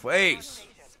 In the face.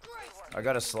 I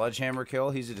got a sledgehammer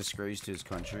kill. He's a disgrace to his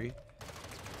country.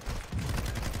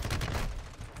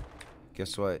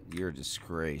 Guess what? You're a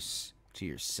disgrace to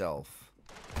yourself.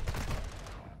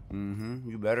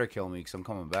 You better kill me, because I'm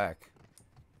coming back.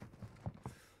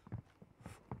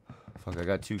 Fuck, I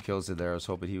got 2 kills in there. I was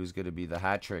hoping he was going to be the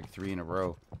hat trick, 3 in a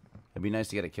row. It'd be nice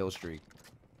to get a kill streak.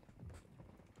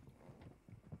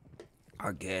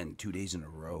 Again, 2 days in a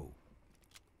row.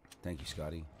 Thank you,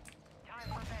 Scotty.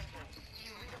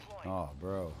 Oh,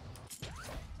 bro.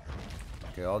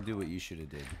 Okay, I'll do what you should have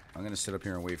did. I'm going to sit up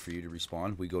here and wait for you to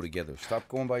respawn. We go together. Stop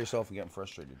going by yourself and getting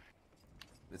frustrated.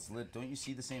 It's lit. Don't you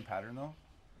see the same pattern, though?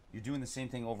 You're doing the same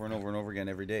thing over and over and over again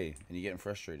every day, and you're getting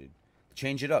frustrated.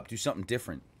 Change it up. Do something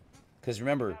different. Because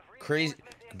remember,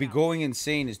 going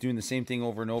insane is doing the same thing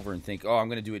over and over and think, oh, I'm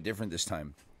going to do it different this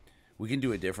time. We can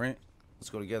do it different. Let's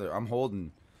go together. I'm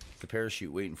holding the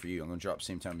parachute waiting for you. I'm going to drop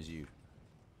same time as you.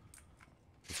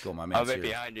 Let's go, my man's I'll be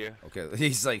here. behind you. Okay,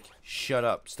 he's like, shut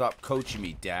up. Stop coaching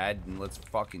me, Dad, and let's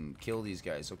fucking kill these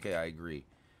guys. Okay, I agree.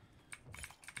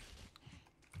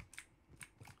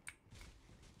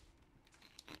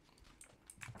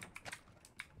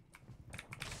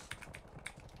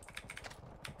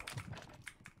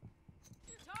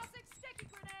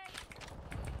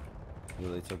 Yeah,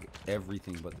 they took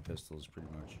everything but the pistols, pretty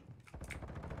much.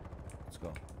 Let's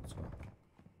go. Let's go.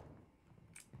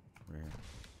 Right here.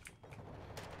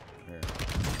 Right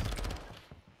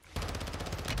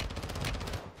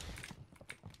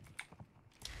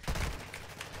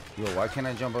here. Yo, why can't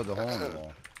I jump out the hole in the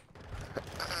wall?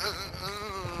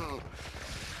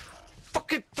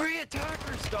 Fucking free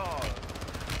attackers, dog!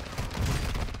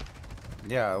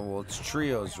 Yeah, well, it's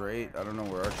trios, right? I don't know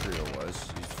where our trio was.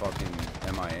 He's fucking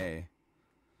MIA.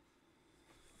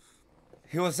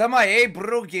 He was MIA,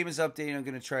 bro. Game is updating. I'm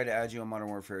gonna try to add you on Modern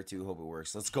Warfare 2. Hope it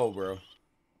works. Let's go, bro.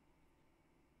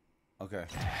 Okay.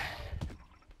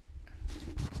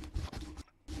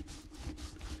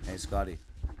 Hey, Scotty.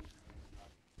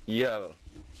 Yo.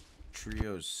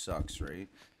 Trios sucks, right?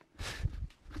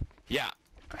 Yeah.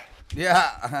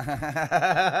 Yeah.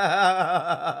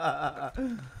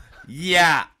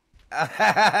 Yeah.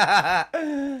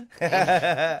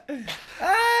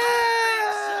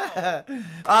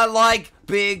 I like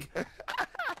big,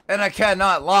 and I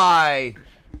cannot lie.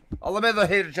 I'll let the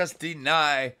hater just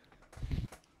deny.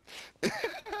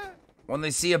 When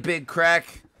they see a big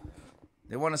crack,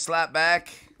 they want to slap back.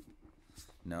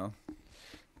 No.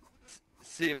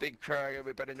 See a big crack,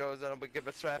 everybody knows that I'm gonna give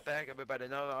a slap back. Everybody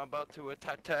knows I'm about to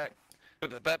attack.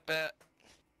 With a bat.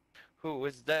 Who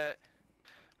is that?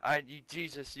 I need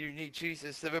Jesus. You need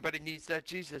Jesus. Everybody needs that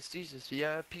Jesus. Jesus.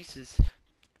 Yeah, pieces.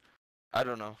 I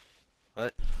don't know.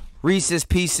 What? Reese's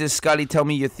Pieces. Scotty, tell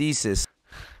me your thesis.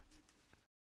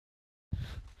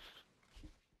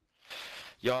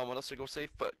 Yo, I want us to go say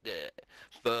fuck that.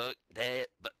 Fuck that.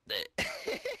 Fuck that.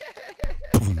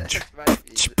 That's my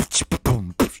thesis.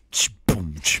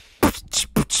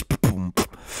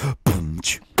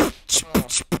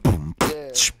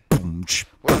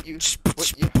 What you say,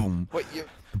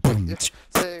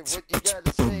 what you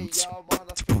gotta say, y'all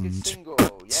wanna fucking single,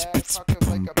 yeah, talking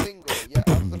like a bingo, yeah,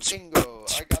 I'm the bingo,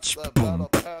 I got the battle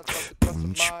pass, but the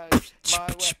my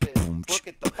weapon, look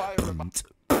at the fire in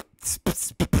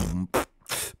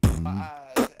my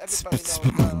eyes, everybody knows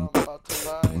that I'm about to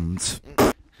lie.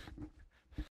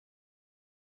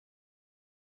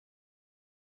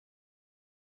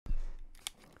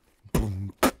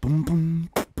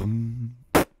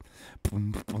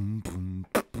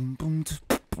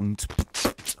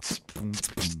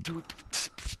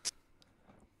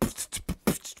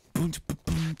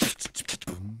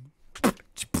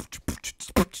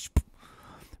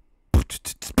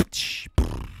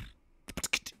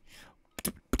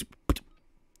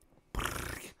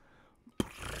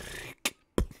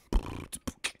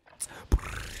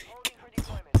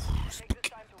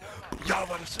 Y'all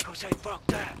motherfuckers say fuck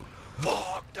that,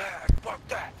 fuck that, fuck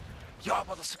that. Y'all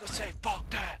motherfuckers say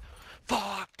fuck that,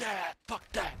 fuck that,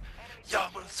 fuck that.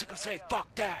 Y'all motherfuckers say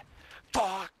fuck that,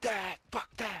 fuck that, fuck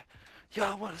that.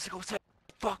 Y'all motherfuckers say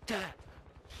fuck that.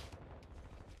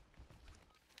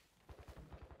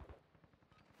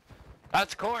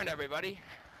 That's corn, everybody.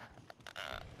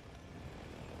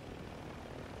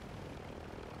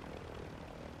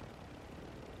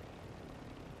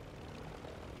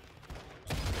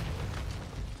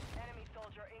 Enemy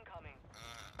soldier incoming.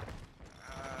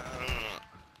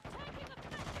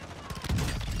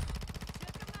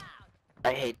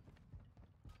 I hate.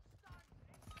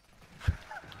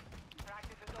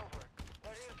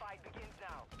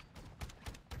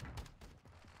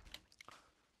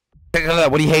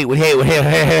 What do you hate? What do you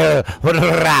hate? What do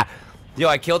you hate? Yo,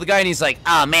 I killed the guy and he's like,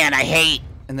 oh man, I hate.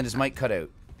 And then his mic cut out.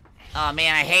 Oh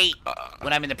man, I hate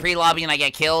when I'm in the pre-lobby and I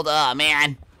get killed. Oh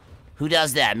man. Who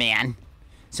does that, man?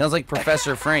 Sounds like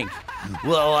Professor Frank.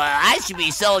 Well, I should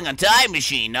be selling a time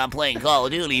machine, not playing Call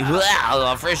of Duty.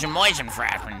 Wow, fresh and moist and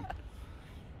freshman.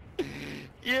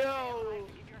 Yo!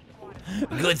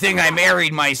 Good thing I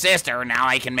married my sister, now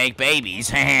I can make babies.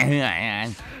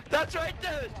 That's right,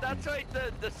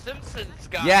 the Simpsons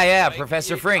guy. Yeah, like,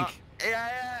 Professor Frank.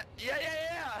 Yeah.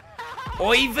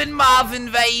 Oivan Marvin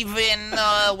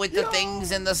Vaven, with the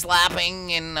things and the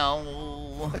slapping and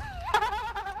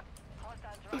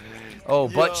Oh,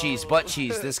 butt cheese.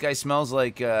 This guy smells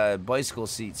like bicycle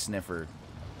seat sniffer.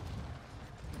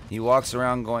 He walks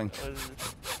around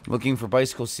looking for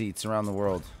bicycle seats around the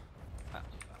world.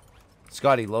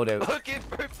 Scotty, load out.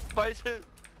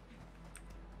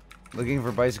 Looking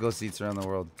for bicycle seats around the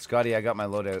world. Scotty, I got my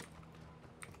loadout.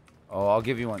 Oh, I'll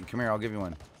give you one. Come here, I'll give you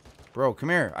one. Bro, come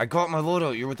here. I got my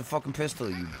loadout. You're with the fucking pistol,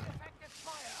 you.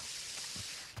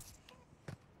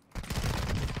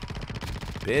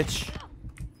 Bitch.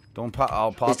 Don't pop.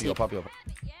 I'll pop you.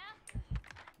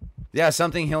 Yeah,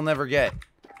 something he'll never get.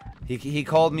 He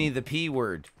called me the P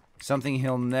word. Something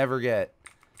he'll never get.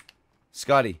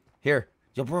 Scotty, here.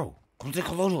 Yo, bro. Come take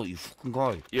a loadout, you fucking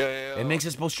guy. Yeah. It makes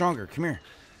us both stronger. Come here.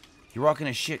 You're rocking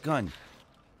a shit gun.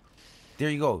 There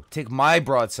you go. Take my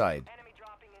broadside.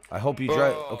 I hope you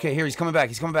drive. Okay, here. He's coming back.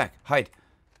 Hide.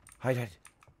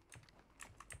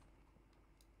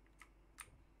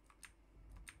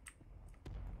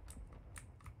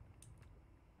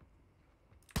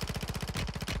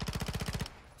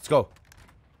 Let's go.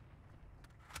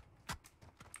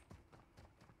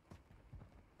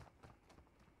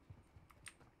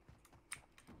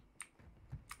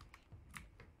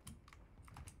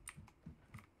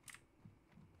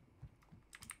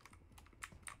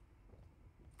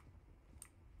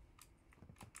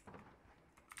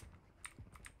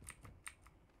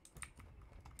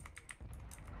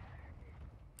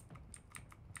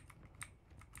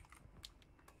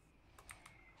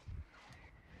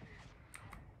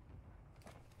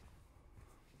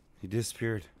 He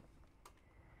disappeared.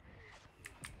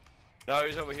 No,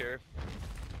 he's over here.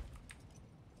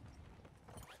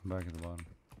 I'm back at the bottom.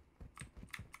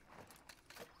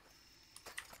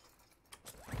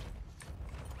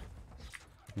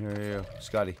 Here.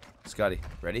 Scotty,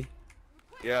 ready?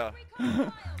 Yeah.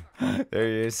 There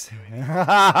he is.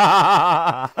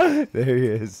 There he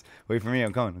is. Wait for me,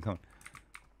 I'm coming.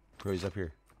 Bro, he's up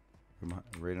here.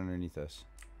 Right underneath us.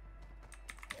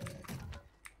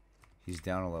 He's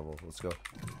down a level. Let's go.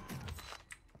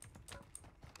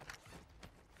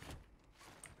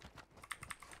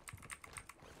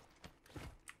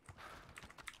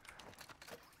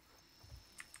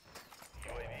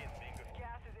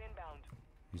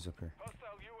 He's up here.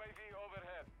 Hostile UAV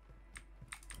overhead.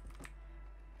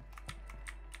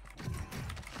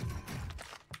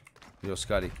 Yo,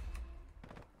 Scotty.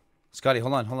 Scotty,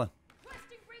 hold on.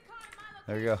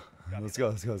 There you go. Let's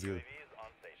go.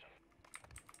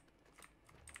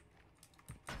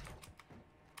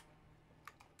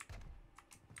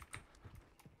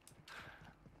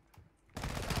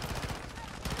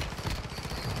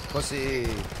 Pussy.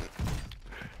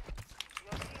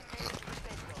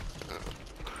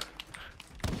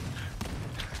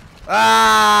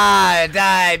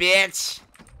 Die, bitch.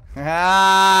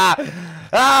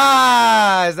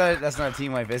 That's not a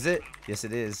team wipe, is it? Yes,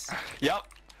 it is. Yep.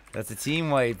 That's a team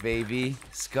wipe, baby.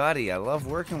 Scotty, I love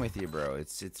working with you, bro.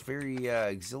 It's very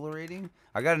exhilarating.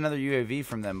 I got another UAV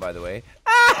from them, by the way.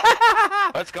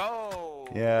 Let's go.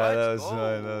 Yeah, that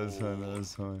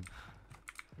was fun.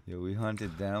 Yo, we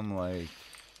hunted them like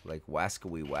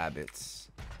wascally wabbits.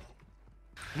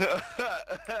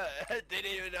 Didn't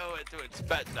even know what to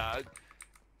expect, dog.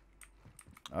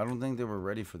 I don't think they were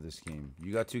ready for this game.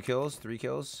 You got 2 kills? 3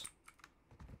 kills?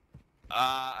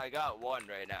 I got 1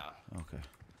 right now. Okay.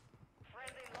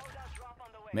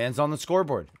 Man's on the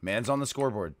scoreboard.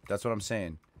 That's what I'm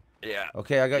saying. Yeah.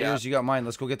 Okay, I got yours, you got mine.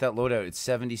 Let's go get that loadout. It's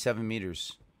 77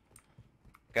 meters.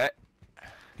 Okay.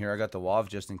 Here, I got the WAV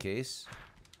just in case.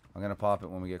 I'm gonna pop it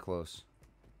when we get close.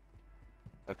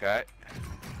 Okay.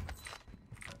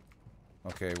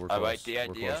 Okay, we're close. I like the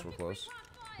idea. We're close.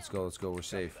 Let's go. We're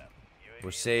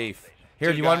safe.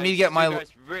 Here, do you want me to get my...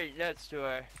 Right next to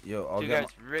her. Yo, I'll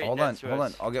get my... Hold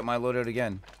on. I'll get my loadout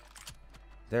again.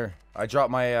 There. I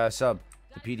dropped my sub.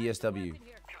 The PDSW.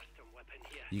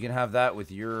 You can have that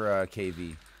with your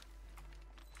KV.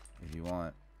 If you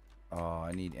want. Oh,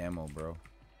 I need ammo, bro.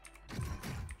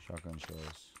 Shotgun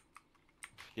shells.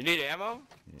 You need ammo?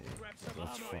 Yeah.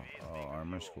 That's fun. Oh,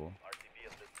 armor's cool.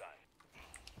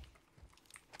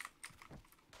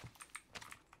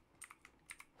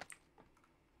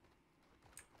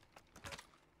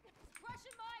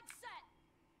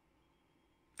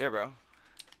 Here, bro.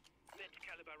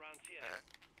 Mid-caliber rounds here.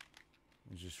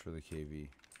 It's just for the KV.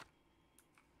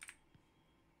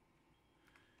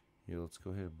 Yeah, let's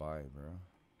go ahead and buy it, bro.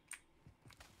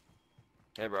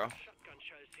 Hey, bro. Shotgun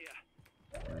shells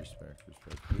here. Respect,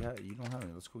 respect. Yeah, you don't have it.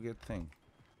 Let's go get the thing.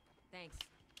 Thanks.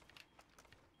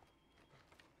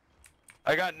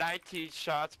 I got 19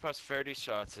 shots plus 30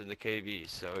 shots in the KV,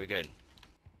 so we're good.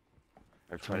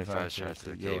 Or 25 shots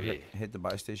in the Yo, KV. hit the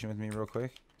buy station with me real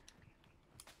quick.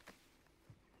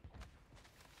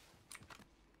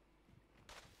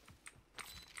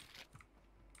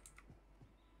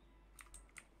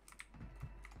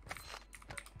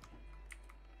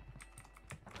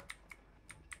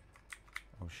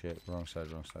 Oh shit, wrong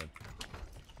side, wrong side.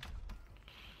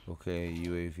 Okay,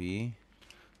 UAV.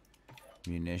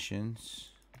 Munitions.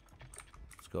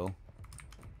 Let's go.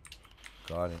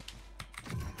 Got it.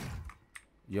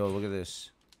 Yo, look at this.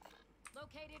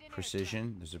 Located in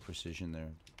Precision. There's a precision there.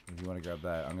 If you want to grab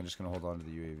that, I'm just going to hold on to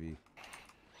the UAV.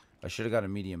 I should have got a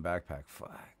medium backpack.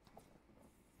 Fuck.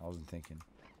 I wasn't thinking.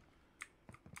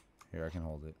 Here, I can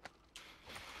hold it.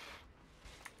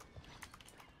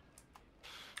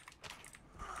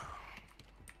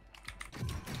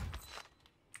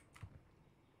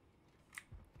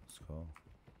 Let's go.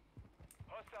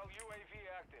 Hostile UAV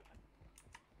active.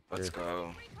 Let's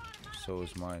go. So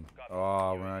is mine.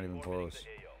 Oh, we're not even close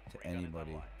to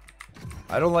anybody.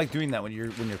 I don't like doing that when you're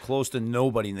close to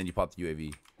nobody and then you pop the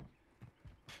UAV.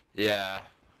 Yeah.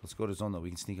 Let's go to zone though. We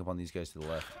can sneak up on these guys to the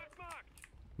left.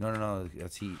 No, no, no.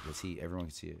 That's heat. That's heat. Everyone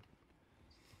can see it.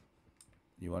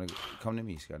 You want to come to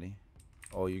me, Scotty?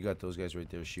 Oh, you got those guys right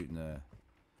there shooting the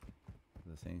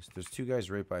things. There's two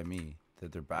guys right by me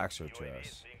that their backs are to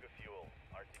us.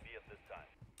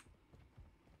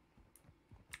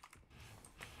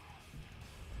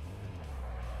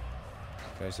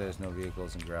 Guy says no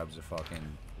vehicles and grabs a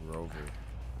fucking rover.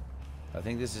 I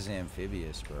think this is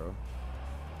amphibious, bro.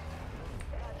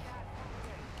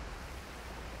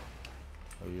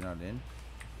 Oh, you're not in?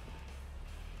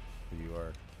 Or you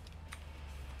are?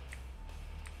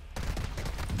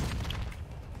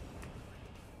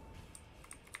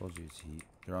 Told you it's heat.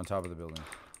 They're on top of the building.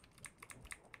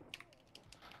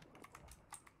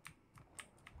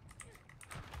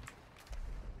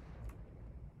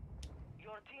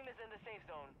 Your team is in the safe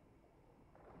zone.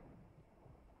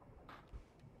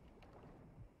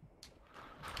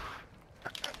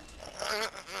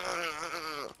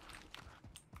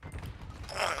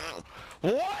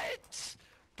 What?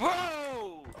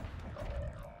 Bro!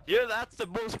 Yeah, that's the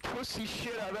most pussy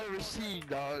shit I've ever seen,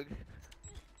 dog.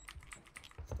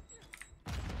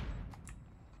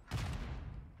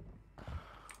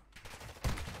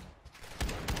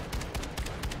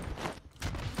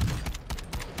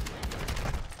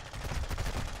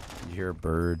 You hear a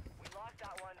bird? We lost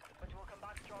that one, but we'll come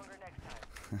back stronger next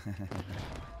time.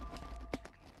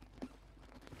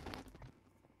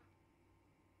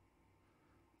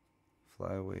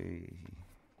 Fly away.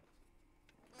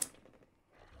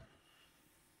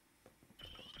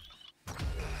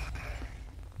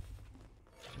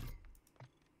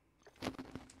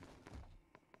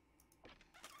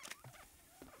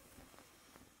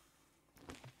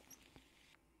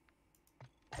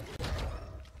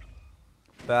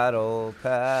 Battle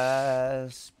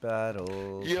pass,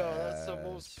 battle Yo, pass. that's the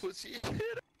most pussy shit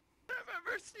I've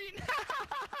ever seen.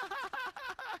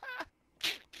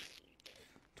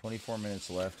 24 minutes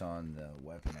left on the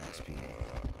weapon XP.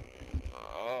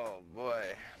 Oh boy.